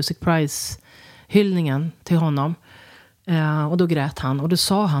Polar Music Prize-hyllningen till honom. Och då grät han. Och det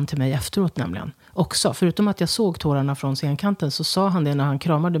sa han till mig efteråt nämligen. Också, förutom att jag såg tårarna från scenkanten så sa han det när han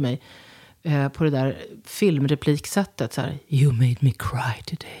kramade mig på det där filmrepliksättet. Så här, you made me cry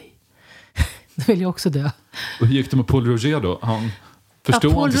today. Då vill jag också dö. Och hur gick det med Paul Roger då? Han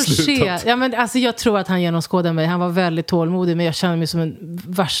förstod han till slut. Ja, men alltså, jag tror att han genomskådade mig. Han var väldigt tålmodig, men jag kände mig som en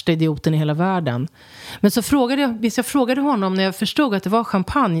värsta idioten i hela världen. Men så frågade honom när jag förstod att det var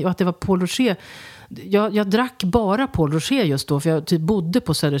champagne och att det var Paul Roger. Jag drack bara Paul Roger just då, för jag typ bodde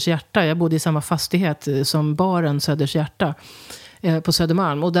på Söders Hjärta. Jag bodde i samma fastighet som baren Söders Hjärta på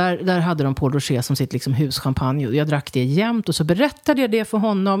Södermalm. Och där hade de Paul Roger som sitt liksom huschampagne. Jag drack det jämt och så berättade jag det för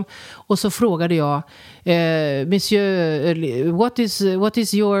honom. Och så frågade jag Monsieur, what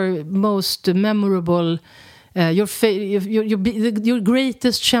is your most memorable your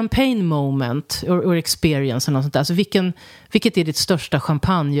greatest champagne moment or experience eller något sånt där. Alltså vilket är ditt största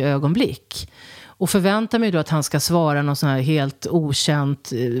champagneögonblick? Och förväntar mig då att han ska svara någon sån här helt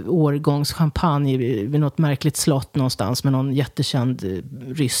okänt årgångs champagne vid något märkligt slott någonstans med någon jättekänd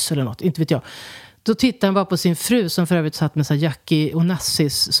ryss eller något, inte vet jag. Då tittar han bara på sin fru som för övrigt satt med så här Jackie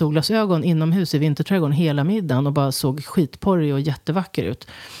Onassis solglasögon inomhus i vinterträdgården hela middagen och bara såg skitporrig och jättevacker ut.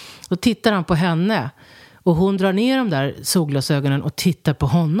 Då tittar han på henne och hon drar ner de där solglasögonen och tittar på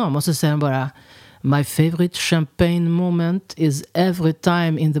honom och så säger han bara: My favorite champagne moment is every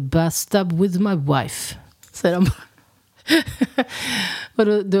time in the bathtub with my wife. Säger han bara.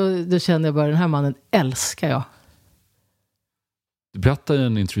 Och då kände jag bara, den här mannen älskar jag. Du berättade i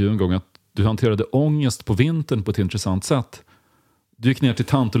en intervju en gång att du hanterade ångest på vintern på ett intressant sätt. Du gick ner till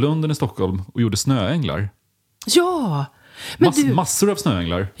Tantolunden i Stockholm och gjorde snöänglar. Ja! Men massor av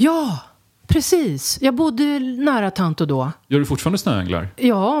snöänglar. Ja! Precis. Jag bodde nära Tanto då. Gör du fortfarande snöänglar?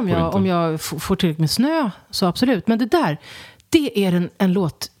 Ja, om jag får tillräckligt med snö så absolut. Men det är en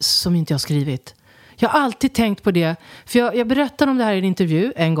låt som inte jag har skrivit. Jag har alltid tänkt på det. För jag berättade om det här i en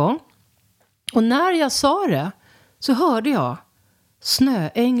intervju en gång. Och när jag sa det så hörde jag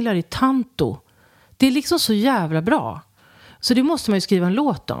snöänglar i Tanto. Det är liksom så jävla bra. Så det måste man ju skriva en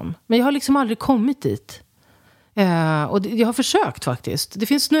låt om. Men jag har liksom aldrig kommit dit. Och jag har försökt faktiskt. Det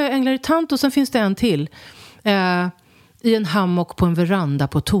finns snöänglar i Tanto och sen finns det en till i en hammock på en veranda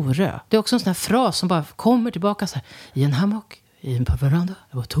på Torö. Det är också en sån här fras som bara kommer tillbaka så här: i en hammock, i en veranda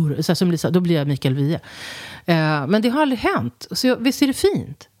på Torö. Så här, då blir jag Mikael Wiehe. Men det har aldrig hänt. Så visst är det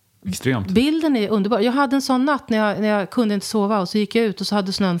fint? Extremt. Bilden är underbar. Jag hade en sån natt när jag kunde inte sova och så gick jag ut och så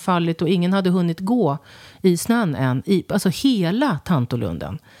hade snön fallit och ingen hade hunnit gå i snön än. Alltså hela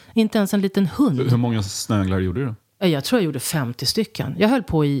Tantolunden. Inte ens en liten hund. Hur många snöänglar gjorde du? Jag tror jag gjorde 50 stycken. Jag höll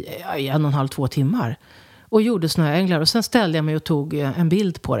på i 1,5-2 timmar och gjorde snöänglar. Och sen ställde jag mig och tog en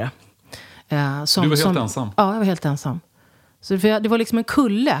bild på det. Du var helt ensam? Ja, jag var helt ensam. Så det var liksom en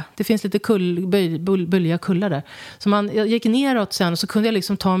kulle. Det finns lite böljiga kullar där. Så jag gick neråt sen och så kunde jag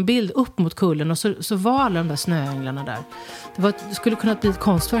liksom ta en bild upp mot kullen. Och så var alla de där snöänglarna där. Det skulle kunna bli ett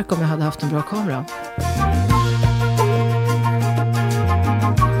konstverk om jag hade haft en bra kamera.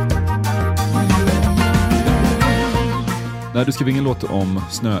 Nej, du skrev ingen låt om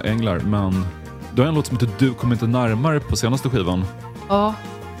snöänglar, men du har en låt som heter Du kommer inte närmare på senaste skivan. Ja.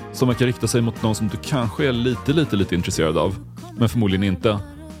 Som verkar rikta sig mot någon som du kanske är lite intresserad av, men förmodligen inte.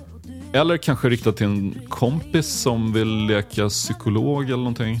 Eller kanske riktat till en kompis som vill leka psykolog eller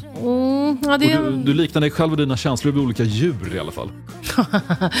någonting. Ja, du liknar dig själv och dina känslor vid olika djur i alla fall.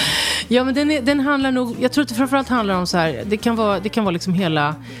 Ja, men den handlar nog... Jag tror att det framförallt handlar om så här... Det kan vara liksom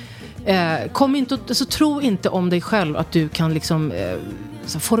hela... tro inte om dig själv att du kan liksom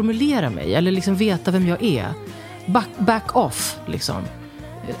formulera mig eller liksom veta vem jag är. Back off liksom.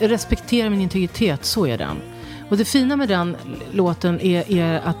 Respektera min integritet, så är den. Och det fina med den låten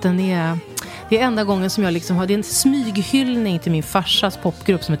är att den är... Det är enda gången som jag liksom har... Det är en smyghyllning till min farsas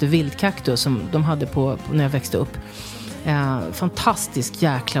popgrupp som heter Vildkaktus, som de hade på när jag växte upp. Fantastisk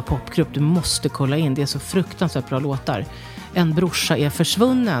jäkla popgrupp. Du måste kolla in. Det är så fruktansvärt bra låtar. En brorsa är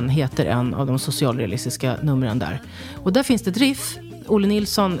försvunnen heter en av de socialrealistiska numren där. Och där finns det ett riff. Olle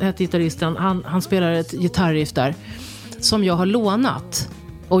Nilsson heter gitarristen. Han spelar ett gitarriff där som jag har lånat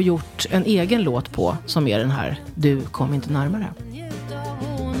och gjort en egen låt på, som är den här Du kom inte närmare.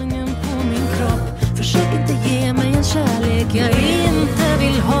 Försök inte ge mig en kärlek jag inte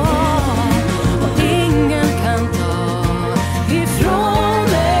vill ha, och ingen kan ta ifrån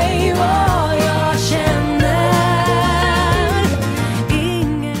mig vad jag känner.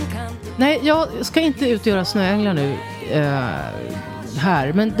 Ingen kan... Nej, jag ska inte utgöra snöänglar nu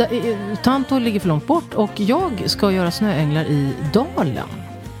här, men Tanto ligger för långt bort och jag ska göra snöänglar i Dalen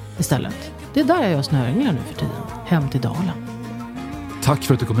istället. Det är där jag gör snöänglar nu för tiden. Hem till Dalen. Tack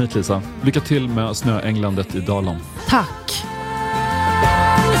för att du kom hit, Lisa. Lycka till med snöänglandet i Dalen. Tack.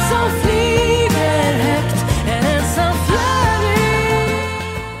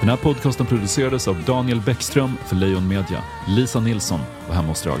 Den här podcasten producerades av Daniel Bäckström för Lejon Media, Lisa Nilsson och Hemma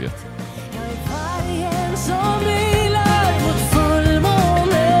hos Draget.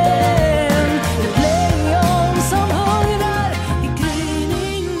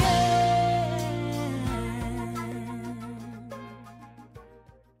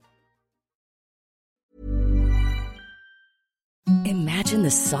 Imagine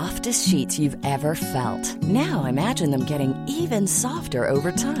the softest sheets you've ever felt. Now imagine them getting even softer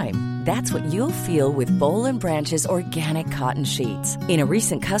over time. That's what you'll feel with Boll & Branch's organic cotton sheets. In a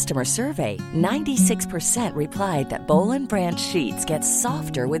recent customer survey, 96% replied that Boll & Branch sheets get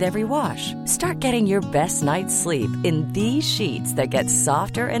softer with every wash. Start getting your best night's sleep in these sheets that get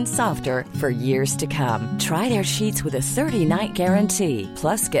softer and softer for years to come. Try their sheets with a 30-night guarantee.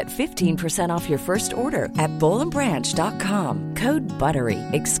 Plus, get 15% off your first order at bollandbranch.com. Code BUTTERY.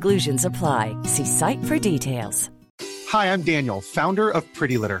 Exclusions apply. See site for details. Hi, I'm Daniel, founder of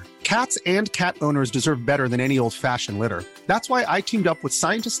Pretty Litter. Cats and cat owners deserve better than any old-fashioned litter. That's why I teamed up with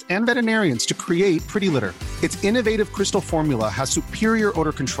scientists and veterinarians to create Pretty Litter. Its innovative crystal formula has superior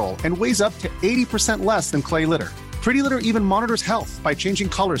odor control and weighs up to 80% less than clay litter. Pretty Litter even monitors health by changing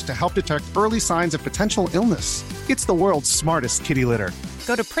colors to help detect early signs of potential illness. It's the world's smartest kitty litter.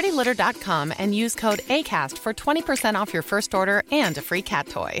 Go to prettylitter.com and use code ACAST for 20% off your first order and a free cat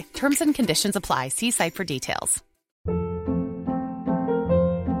toy. Terms and conditions apply. See site for details.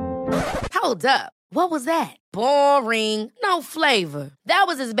 Hold up. What was that? Boring. No flavor. That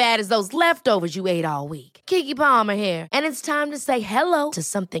was as bad as those leftovers you ate all week. Keke Palmer here, and it's time to say hello to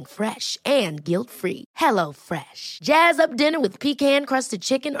something fresh and guilt-free. Hello Fresh. Jazz up dinner with pecan-crusted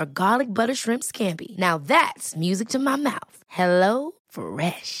chicken or garlic butter shrimp scampi. Now that's music to my mouth. Hello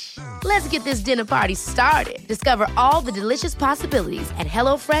Fresh. Let's get this dinner party started. Discover all the delicious possibilities at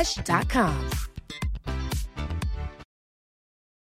HelloFresh.com.